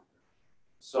trend.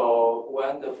 So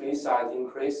when the fleet size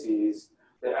increases,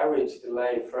 the average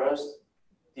delay first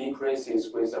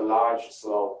decreases with a large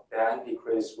slope, then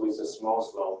decreases with a small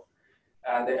slope.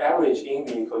 And the average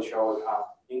in-vehicle travel time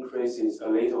increases a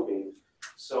little bit.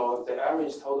 So the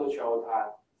average total travel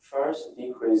time first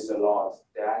decreases a lot,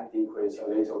 then decreases a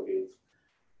little bit.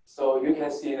 So you can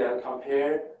see that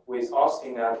compared with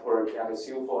Austin network and the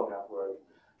CU4 network,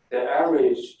 the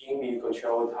average in-vehicle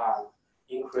travel time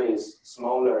increase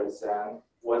smaller than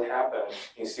what happened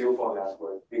in CU4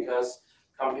 network, because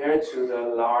compared to the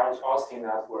large Austin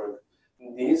network,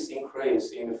 this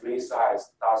increase in the fleet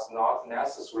size does not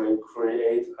necessarily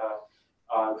create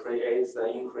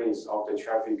the increase of the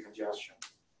traffic congestion.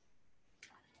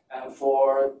 And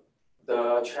for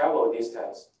the travel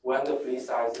distance, when the fleet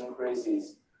size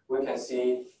increases, we can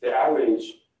see the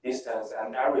average distance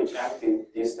and average empty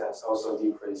distance also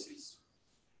decreases.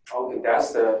 Okay,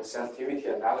 that's the sensitivity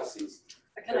analysis.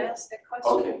 Can I ask a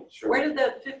question? Okay, sure. Where did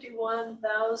the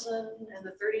 51,000 and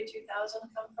the 32,000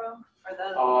 come from?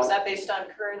 Is that based on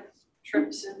current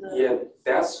trips in the? Yeah,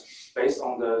 that's based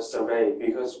on the survey,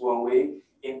 because when we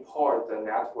import the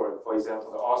network, for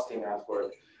example, the Austin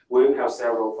network, we have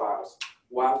several files.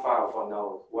 One file for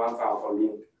node, one file for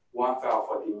link, one file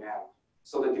for demand.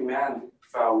 So the demand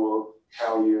file will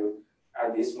tell you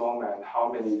at this moment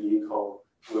how many vehicles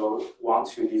will want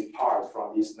to depart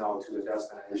from this node to the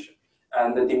destination.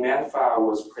 And the demand file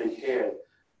was prepared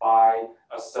by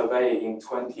a survey in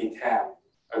 2010,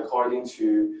 according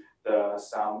to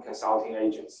some consulting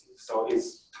agency. So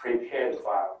it's prepared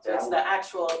file. So it's the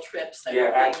actual trips that yeah,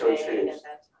 were actual being made trips. at that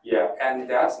time. Yeah, and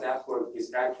that network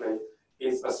is actually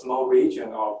a small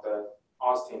region of the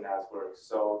Austin network.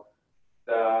 So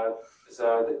the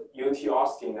UT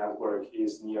Austin network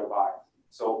is nearby.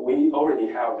 So we already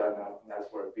have that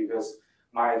network because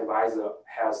my advisor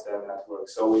has that network.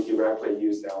 So we directly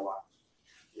use that one.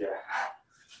 Yeah.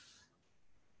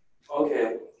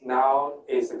 Okay, now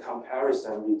is a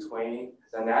comparison between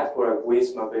the network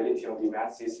with mobility on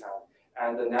demand system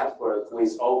and the network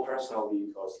with all personal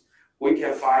vehicles. We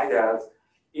can find that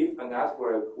if a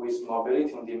network with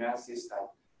mobility on demand system,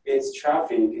 its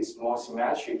traffic is more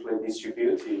symmetrically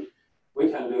distributed, we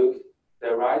can look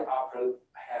the right upper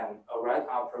hand, or right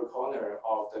upper corner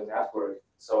of the network.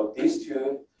 So these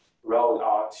two roads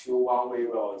are two one-way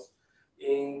roads.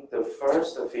 In the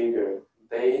first figure,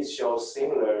 they show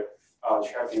similar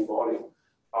traffic volume,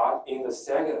 but in the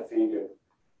second figure,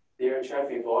 their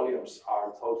traffic volumes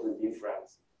are totally different.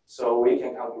 So we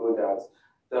can conclude that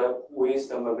with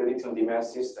the mobility on demand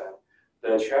system,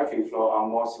 the traffic flow are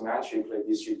more symmetrically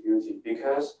distributed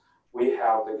because we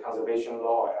have the conservation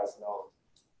law as node.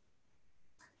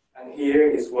 And here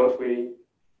is what we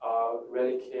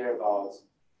really care about.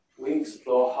 We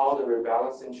explore how the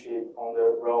rebalancing chip on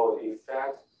the road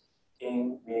affect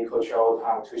in vehicle travel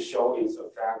time to show its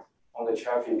effect on the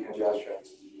traffic congestion.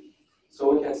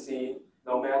 So we can see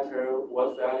no matter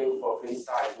what value for fleet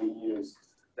size we use,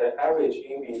 the average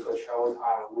in-vehicle travel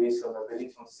time with the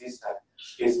mobility system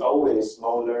is always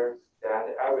smaller than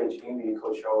the average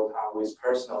in-vehicle travel time with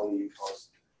personal vehicles.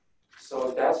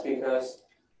 So that's because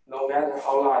no matter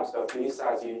how large the fleet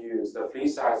size you use, the fleet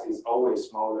size is always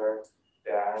smaller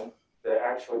than the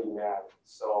actual demand.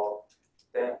 So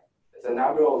the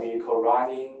number of vehicles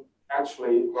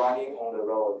actually running on the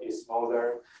road is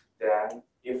smaller than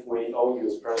if we all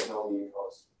use personal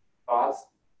vehicles. But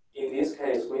in this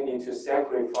case, we need to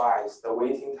sacrifice the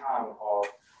waiting time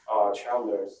of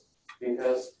travelers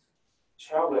because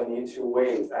travelers need to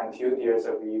wait until there's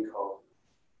a vehicle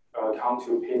come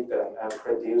to pick them and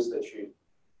produce the trip.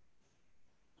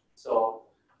 So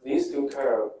these two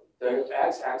curves, the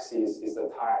x-axis is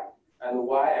the time, and the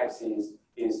y-axis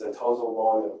is the total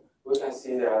volume. We can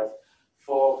see that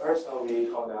for personal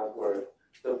vehicle network,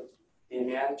 the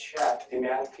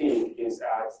demand peak is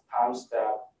at time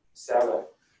step 7.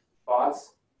 But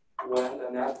when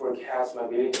the network has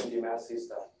mobility demand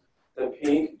system, the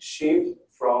peak shift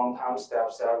from time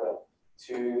step 7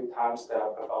 to time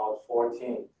step about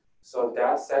 14. So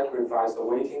that sacrifices the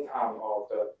waiting time of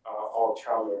the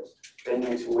travelers. They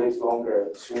need to wait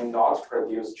longer to not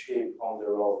produce trip on the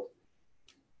road.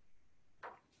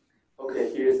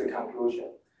 Okay, here's the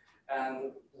conclusion.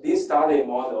 And these study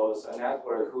models a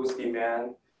network whose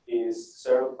demand is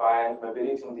served by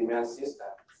mobility on demand system.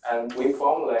 And we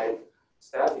formulate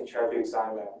static traffic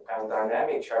assignment and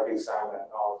dynamic traffic assignment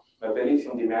of mobility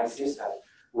on demand system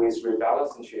with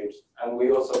rebalancing chips. And we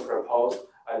also propose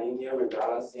a linear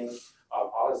rebalancing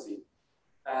policy.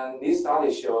 And this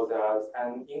study showed that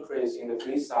an increase in the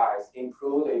fleet size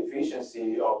improved the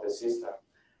efficiency of the system.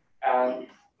 And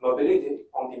mobility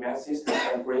on demand system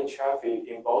can bring traffic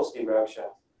in both directions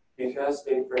because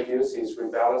it produces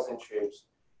rebalancing trips.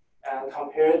 And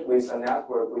compared with a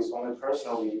network with only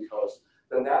personal vehicles,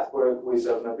 the network with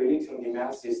a mobility on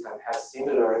demand system has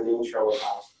similar link travel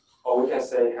times, or we can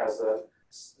say has a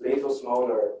little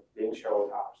smaller link travel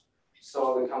times.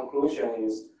 So the conclusion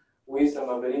is, with the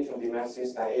mobility on demand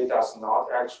system, it does not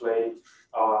actually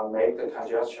make the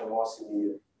congestion more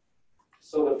severe.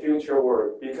 So the future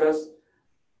work, because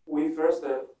we first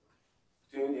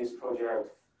do this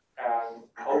project and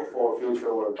hope for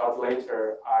future work, but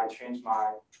later I changed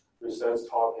my research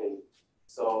topic.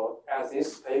 So as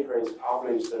this paper is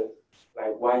published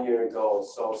like 1 year ago,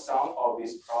 so some of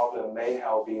these problems may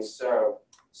have been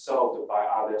solved by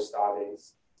other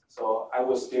studies. So I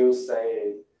will still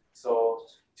say, so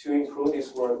to improve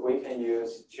this work, we can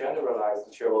use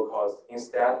generalized travel cost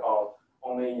instead of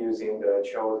only using the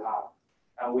travel time.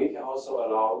 And we can also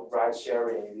allow ride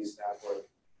sharing in this network,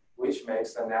 which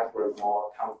makes the network more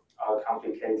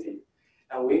complicated.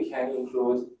 And we can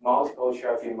include multiple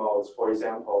traffic modes, for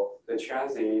example, the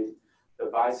transit, the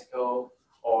bicycle,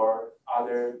 or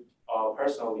other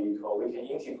personal vehicle. We can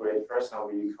integrate personal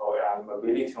vehicle and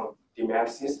mobility on demand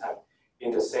system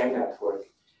in the same network.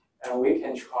 And we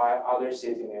can try other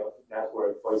city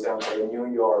network, for example, the New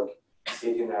York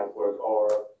city network or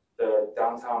the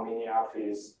downtown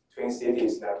Minneapolis Twin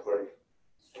Cities network.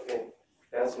 Okay,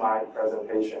 that's my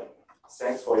presentation.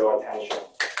 Thanks for your attention.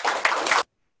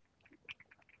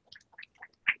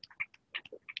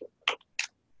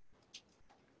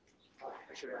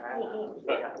 Actually,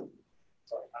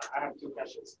 I have two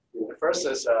questions. The first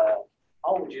is,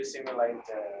 how would you simulate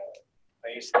the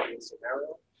baseline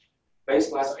scenario?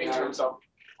 Baseline So in terms of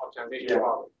optimization yeah,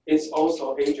 problem. it's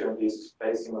also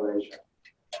agent-based simulation.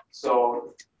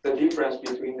 So the difference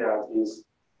between that is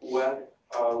when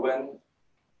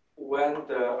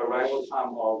the arrival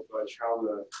time of a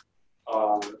traveler,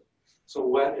 so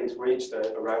when it reaches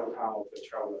the arrival time of the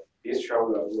traveler, this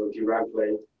traveler will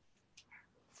directly,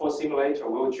 for simulator,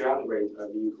 will generate a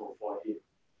vehicle for him.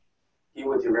 He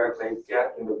will directly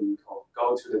get in the vehicle,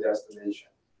 go to the destination,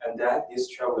 and then this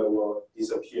traveler will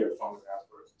disappear from the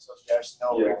network. So there's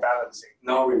no rebalancing.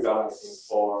 No rebalancing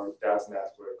for that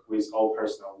network with all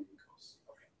personal vehicles.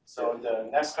 Okay. So the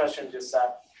next question is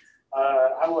that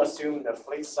I will assume the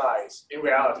fleet size, in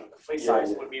reality, the fleet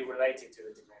size would be related to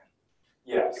the demand.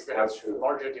 Yes, if you have that's true.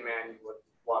 larger demand, you would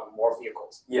want more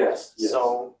vehicles. Yes.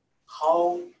 So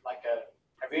how,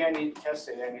 have you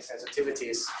tested any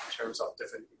sensitivities in terms of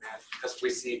different demand? Because we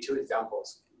see two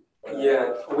examples.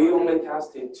 Yeah, we only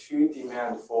tested two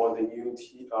demand for the UT,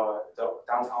 the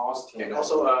downtown Austin. And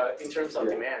also, in terms of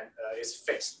demand, it's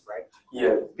fixed, right?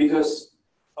 Yeah, because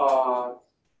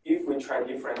if we try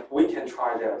different, we can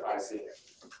try that.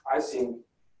 I think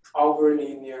our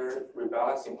linear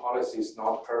rebalancing policy is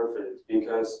not perfect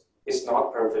because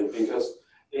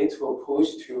it will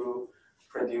push to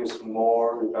produce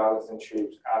more rebalancing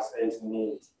chips as it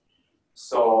needs.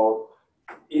 So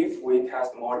if we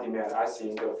test more demand, I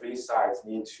think the fleet size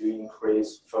need to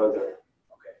increase further.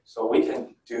 Okay, so we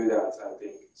can do that, I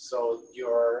think. So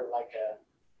you're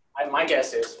my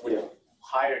guess is with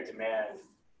higher demand,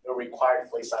 the required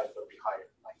fleet size will be higher.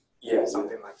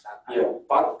 Something like that. Yeah,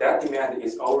 but that demand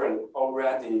is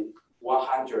already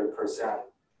 100%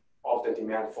 of the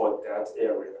demand for that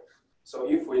area. So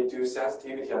if we do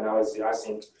sensitivity analysis, I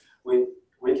think we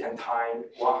can time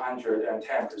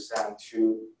 110%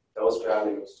 to those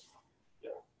values.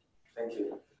 Yeah, thank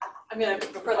you. I'm going to,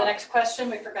 for the next question,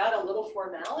 we forgot a little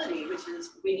formality, which is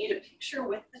we need a picture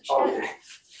with the check. Okay.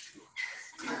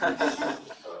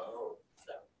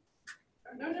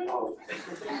 No.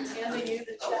 I'm handing you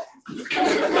the check.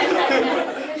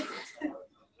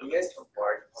 You guys come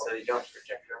forward so you don't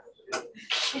project your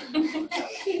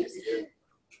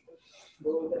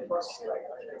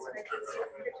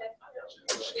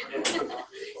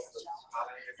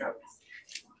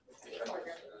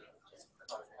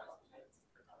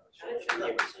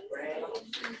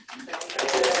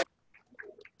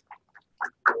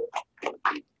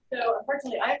So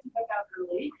unfortunately, I have to back out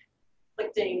early,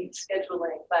 conflicting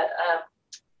scheduling, but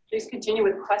please continue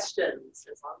with questions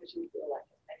as long as you feel like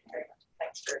it. Thank you very much.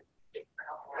 Thanks for helping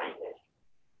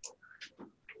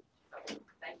out.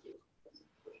 Thank you.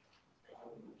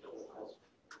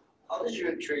 How did you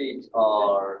treat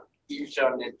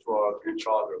initial network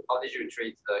travel? How did you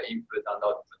treat the input and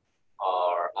output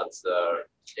as the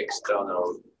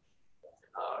external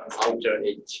outer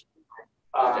edges?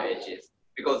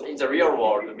 Because in the real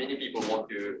world, many people want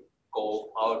to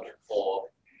go out for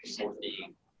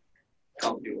hosting,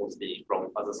 come to hosting from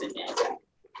other cities.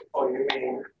 Oh, you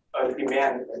mean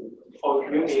demand? Oh,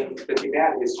 you mean the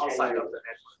demand is outside of the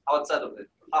network? Outside of it,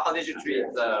 how did you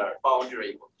treat the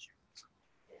boundary condition?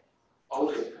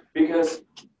 Okay, because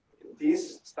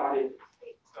this study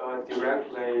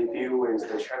directly deal with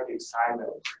the traffic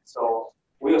signal. So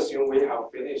we assume we have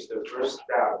finished the first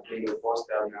step in the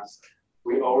four-step method.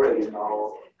 We already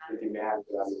know the demand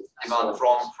value. Demand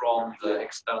from the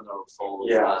external source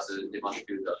as the demand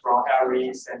filter. From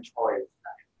every centroid.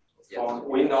 Yes.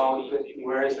 We know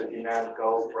where is the demand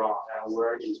go from and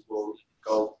where it will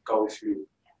go to.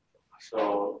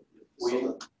 So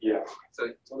so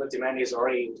the demand is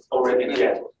already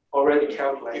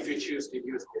calculated. If you choose to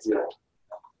use it. Yeah.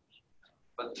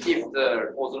 But if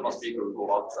the autonomous vehicle go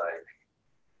outside,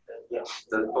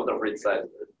 the total fleet size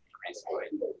increase,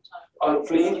 right? On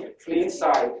fleet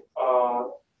side,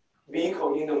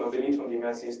 vehicle in the mobility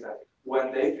demand system,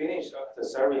 when they finish the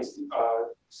service,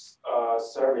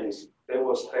 they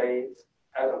will stay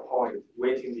at a point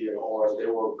waiting there, or they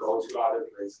will go to other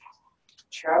places.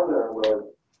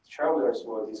 Travelers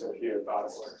will disappear,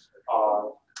 but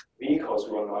vehicles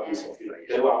will not disappear.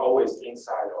 They will always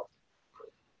inside of.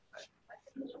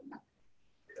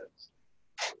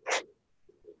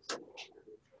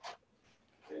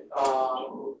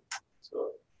 So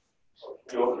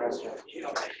your question.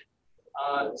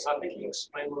 So I think you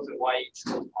explained a little bit why you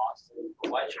chose Austin, but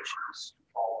why did you choose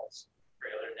Falls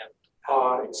rather than?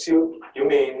 You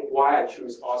mean why I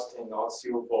choose Austin, not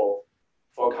Sioux Falls,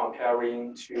 for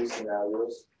comparing two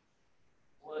scenarios?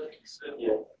 Well, so,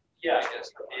 yeah, I guess.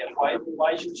 Yeah, why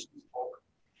did you choose both?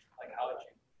 Like how did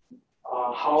you?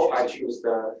 how I choose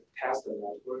the test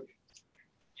network?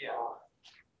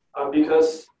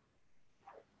 Because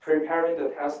preparing the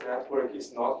test network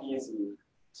is not easy.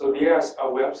 So there's a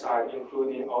website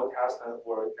including all test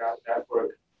network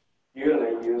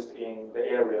usually used in the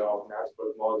area of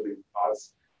network modeling. But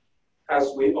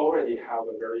as we already have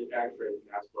a very accurate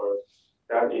network,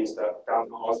 that is the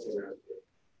downtown Austin network.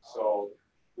 So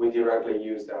we directly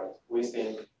use that. We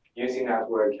think using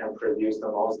network can produce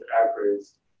the most accurate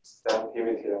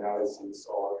sensitivity analysis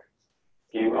or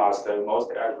give us the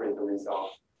most accurate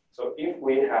result. So if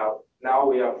we have, now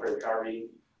we are preparing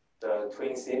the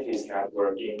Twin Cities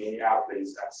network in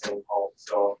Minneapolis at St. Paul.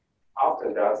 So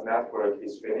after that network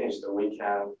is finished, we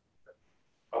can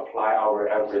apply our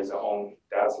algorithm on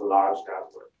that large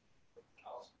network.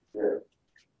 Here.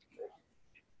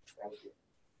 Thank you.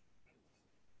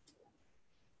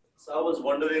 So I was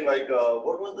wondering, like,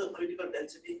 what was the critical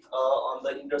density on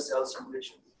the intercell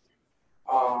simulation?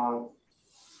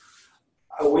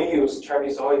 We use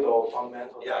trapezoidal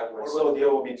fundamental diagram, so there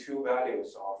will be two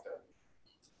values of them.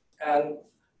 And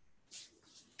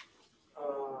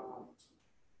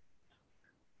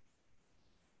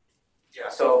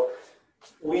so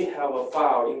we have a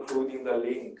file including the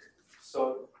link.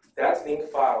 So that link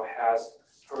file has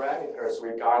parameters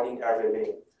regarding every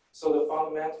link. So the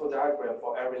fundamental diagram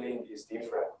for every link is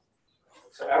different.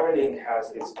 So every link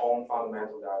has its own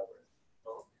fundamental diagram.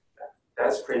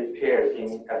 That's prepared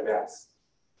in advance.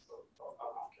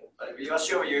 We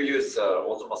assume you use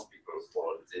autonomous speaker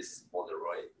for this model,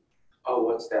 right? Oh,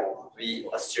 what's that? We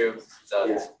assume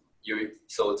that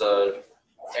so the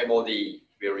MOD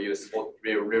will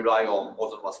rely on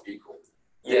autonomous speaker.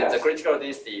 Yes. The critical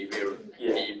density will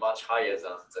be much higher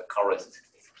than the current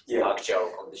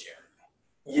actual condition.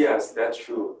 Yes, that's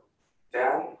true.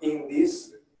 Then in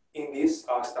this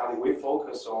study, we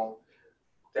focus on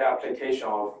the application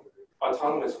of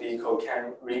autonomous vehicle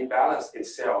can rebalance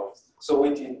itself. So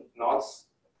we did not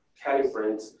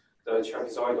calibrate the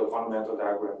trapezoidal fundamental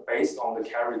diagram based on the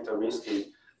characteristic,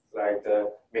 like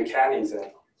the mechanism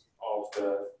of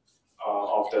the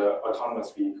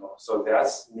autonomous vehicle. So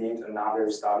that's need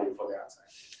another study for that.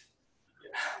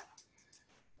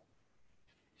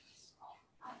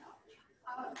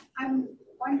 I'm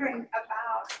wondering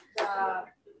about the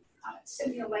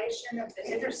simulation of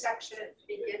the intersection at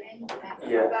the beginning and how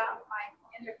that might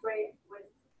integrate with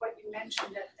what you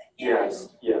mentioned at the end.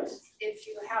 Yes. If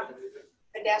you have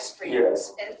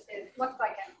pedestrians, Yes. it looked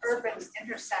like an urban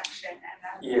intersection,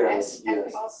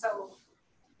 and also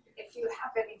if you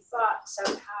have any thoughts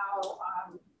of how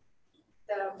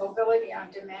the mobility on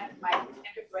demand might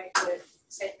integrate with,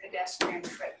 say, pedestrian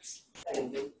trips.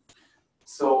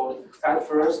 So at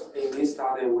first, in this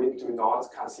study, we do not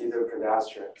consider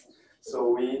pedestrians. So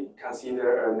we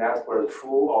consider a network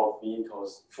full of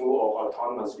vehicles, full of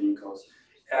autonomous vehicles.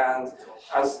 And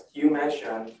as you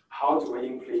mentioned, how do we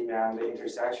implement the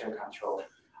intersection control?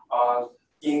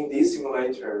 In this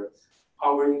simulator,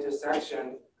 our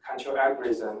intersection control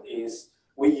algorithm is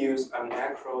we use a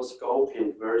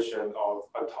macroscopic version of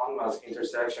autonomous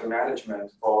intersection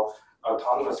management for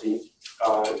autonomous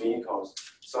vehicles.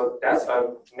 So that's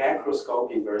a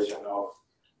macroscopic version of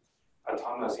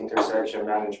autonomous intersection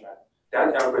management.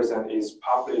 That algorithm is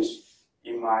published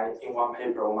in one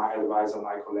paper on my advisor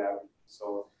Michael Levy.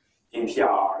 So in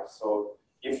PRR. So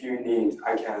if you need,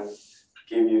 I can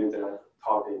give you the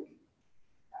topic.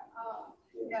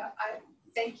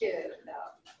 Thank you.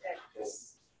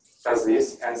 Yes. Does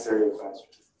this answer your question?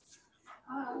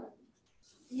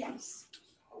 Yes.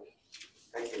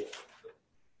 Thank you.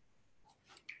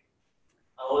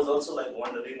 I was also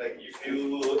wondering if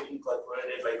you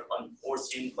incorporated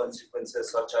unforeseen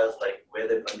consequences such as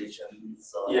weather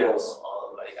conditions or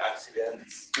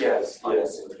accidents. Yes.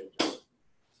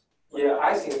 Yeah,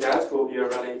 I think that will be a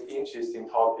really interesting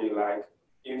topic.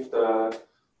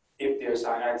 If there's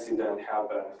an accident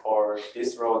happen or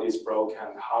this road is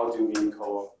broken, how do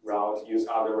vehicle use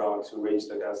other route to reach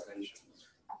the destination?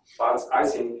 But I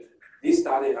think this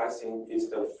study, is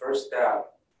the first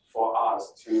step for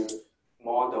us to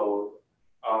model,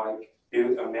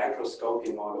 build a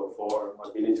macroscopic model for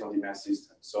mobility on demand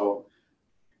system. So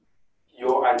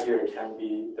your idea can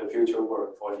be the future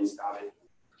work for this study.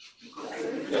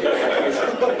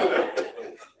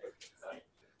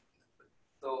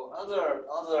 So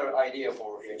other idea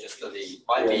for future study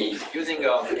might be using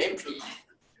empty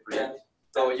free.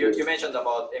 So you mentioned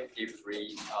about empty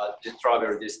free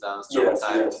travel distance, travel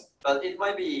time, but it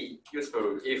might be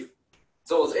useful if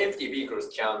those empty vehicles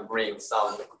can bring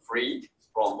some freight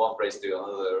from one place to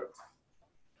another.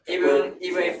 Even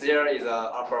if there is an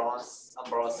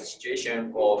unbalanced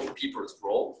situation of people's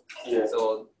flow,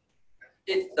 so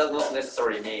it does not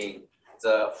necessarily mean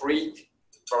the fleet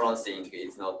balancing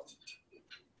is not.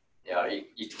 Yeah,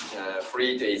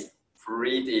 fleet is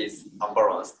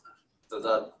unbalanced. So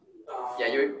that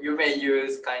you may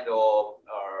use kind of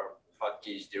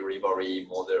package delivery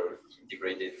model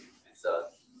integrated with that.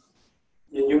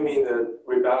 You mean the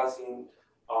rebalancing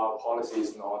policy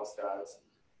is not that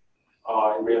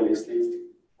realistic?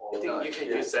 I think you can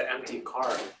use the empty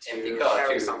car to car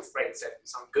carry too. some freights and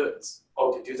some goods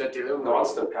to do the delivery.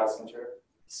 Not the passenger.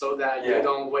 So that you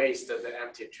don't waste the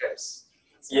empty trips.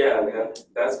 Yeah,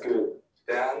 that's good.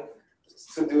 Then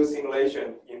to do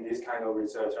simulation in this kind of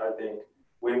research, I think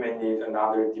we may need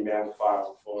another demand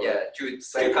file for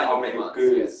say how many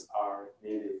goods are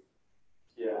needed.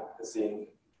 Yeah,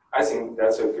 I think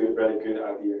that's a really good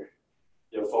idea.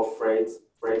 Yeah, for freight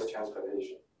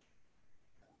transportation.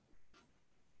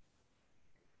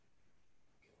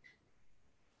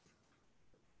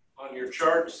 On your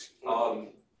charts,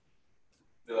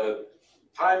 the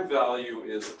time value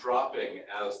is dropping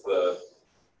as the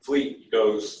fleet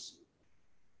goes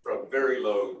from very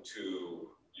low to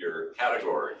your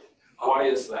category. Why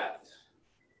is that?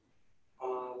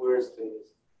 Where's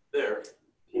this? There,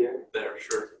 Here? there,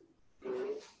 sure.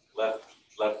 Mm-hmm.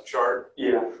 Left chart,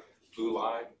 Yeah, blue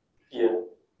line. yeah.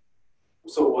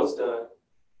 So what's do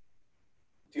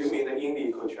you mean the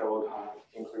in-vehicle travel time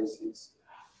increases?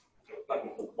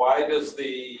 Why does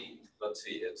let's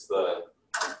see, it's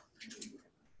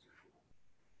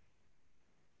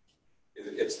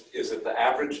is it the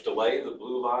average delay, the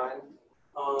blue line?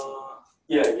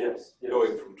 Yes.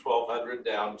 Going from 1200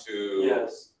 down to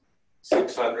Yes.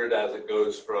 600 as it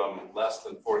goes from less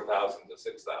than 4,000 to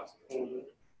 6,000. Mm-hmm.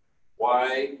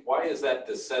 Why is that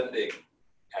descending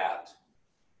at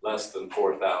less than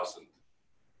 4,000?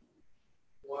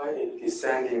 Why is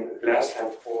descending less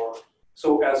than 4?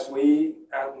 So as we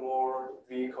add more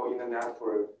vehicle in the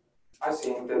network, I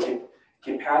think the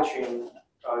dispatching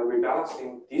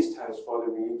rebalancing distance for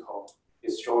the vehicle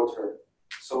is shorter.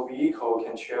 So vehicle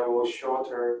can travel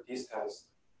shorter distance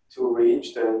to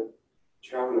reach the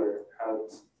traveler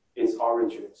at its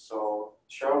origin. So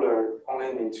traveler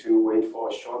only need to wait for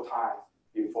a short time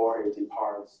before it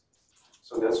departs.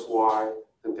 So that's why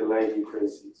the delay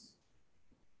decreases.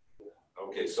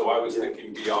 Okay, so I was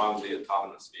thinking beyond the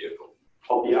autonomous vehicle.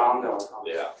 Or beyond the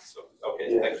autonomous. Yeah, so,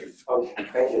 okay, thank you. Okay,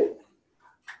 thank you.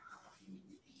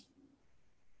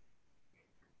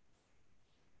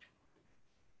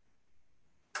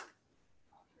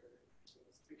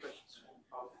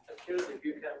 I'm curious if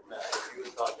you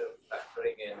thought of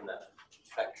factoring in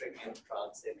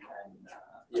transit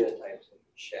and types of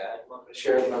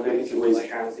shared mobility with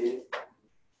transit.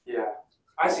 Yeah,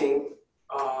 I think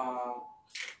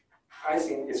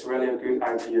it's really a good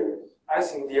idea. I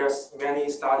think there's many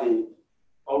studies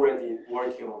already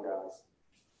working on that.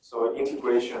 So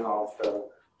integration of the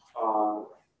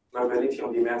mobility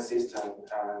on demand system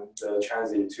and the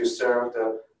transit to serve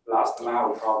the last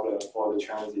mile problem for the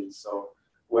transit. So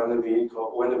when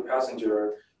the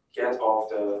passenger get off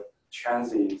the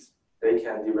transit, they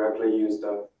can directly use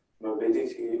the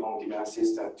mobility on demand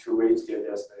system to reach their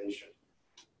destination.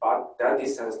 But that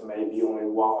distance may be only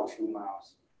 1 or 2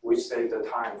 miles, which saves the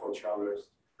time for travelers.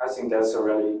 I think that's a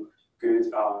really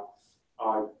good idea.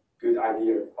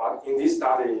 But in this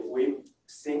study, we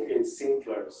think it's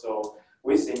simpler. So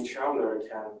we think traveler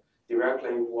can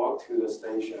directly walk to the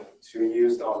station to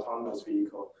use the autonomous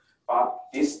vehicle. But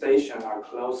these stations are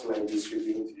closely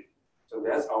distributed. So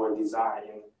that's our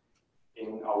design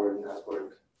in our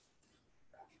network.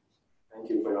 Thank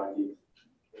you for your idea.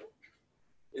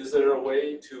 Is there a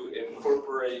way to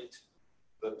incorporate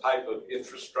the type of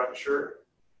infrastructure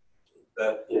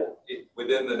that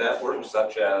within the network,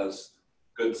 such as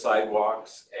good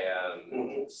sidewalks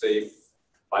and safe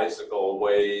bicycle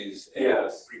ways and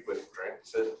frequent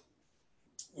transit?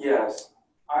 Yes,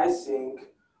 I think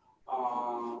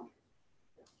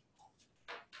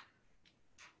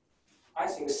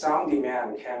some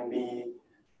demand can be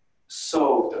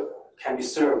served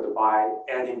by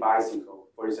adding bicycle.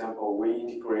 For example, we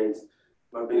integrate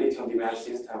mobility on demand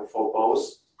system for both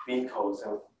vehicles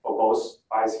and for both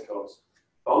bicycles.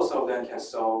 Both of them can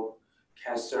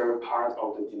serve part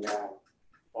of the demand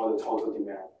or the total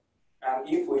demand. And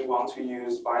if we want to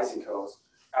use bicycles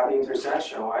at the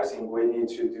intersection, I think we need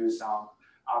to do some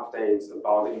updates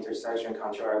about the intersection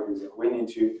control algorithm. We need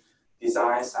to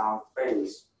design some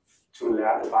phase to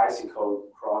let the bicycle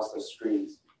cross the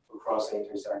street, across the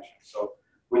intersection. So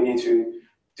we need to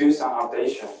do some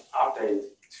update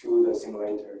to the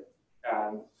simulator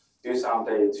and do some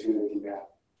update to the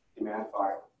demand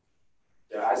file.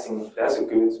 Yeah, I think that's a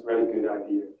really good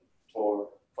idea for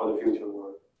the future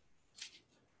world.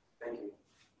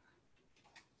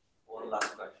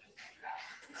 last question.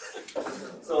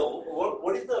 So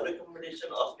what is the recommendation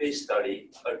of a study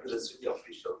to the city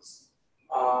officials?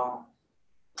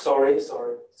 Sorry.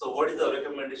 So what is the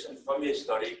recommendation from a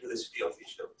study to the city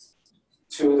officials?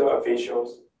 To the officials,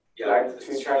 Yeah, like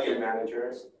to traffic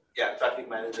managers. Yeah, traffic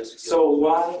managers. So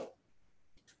one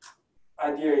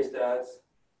idea is that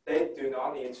they do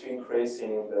not need to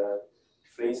increasing the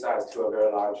fleet size to a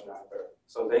very large number.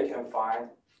 So they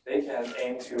can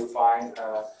aim to find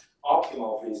an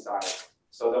optimal fleet size.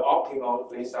 So the optimal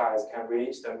fleet size can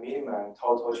reach the minimum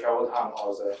total travel time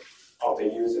of the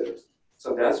users.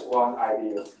 So that's one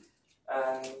idea.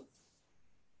 And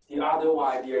the other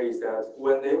one idea is that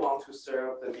when they want to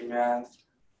serve the demand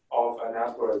of a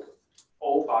network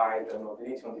all by the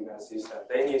mobility on demand system,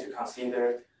 they need to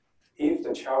consider if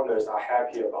the travelers are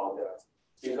happy about that.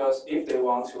 Because if they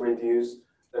want to reduce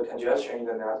the congestion in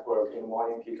the network in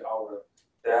morning peak hour,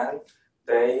 then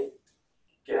they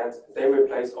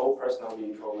replace all personal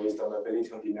vehicle with the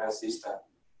mobility on demand system.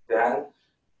 Then,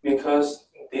 because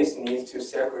this needs to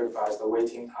sacrifice the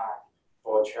waiting time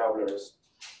for travelers,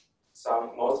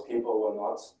 most people will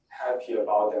not happy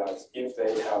about that if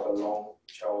they have a long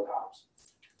travel times.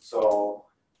 So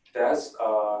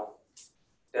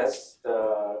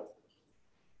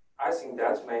I think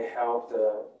that may help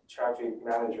the traffic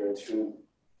manager to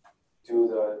do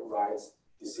the right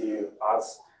decision. But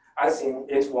I think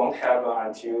it won't happen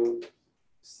until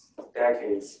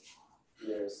decades,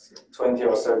 years, 20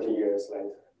 or 30 years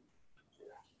later.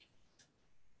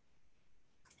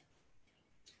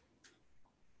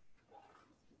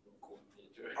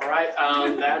 All right,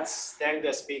 let's thank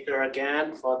the speaker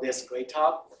again for this great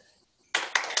talk.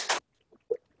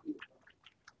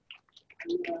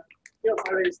 Feel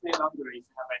free to stay longer if you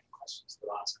have any questions to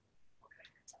ask.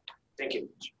 Okay. Thank you.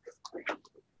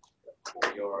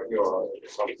 Your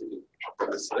substitute.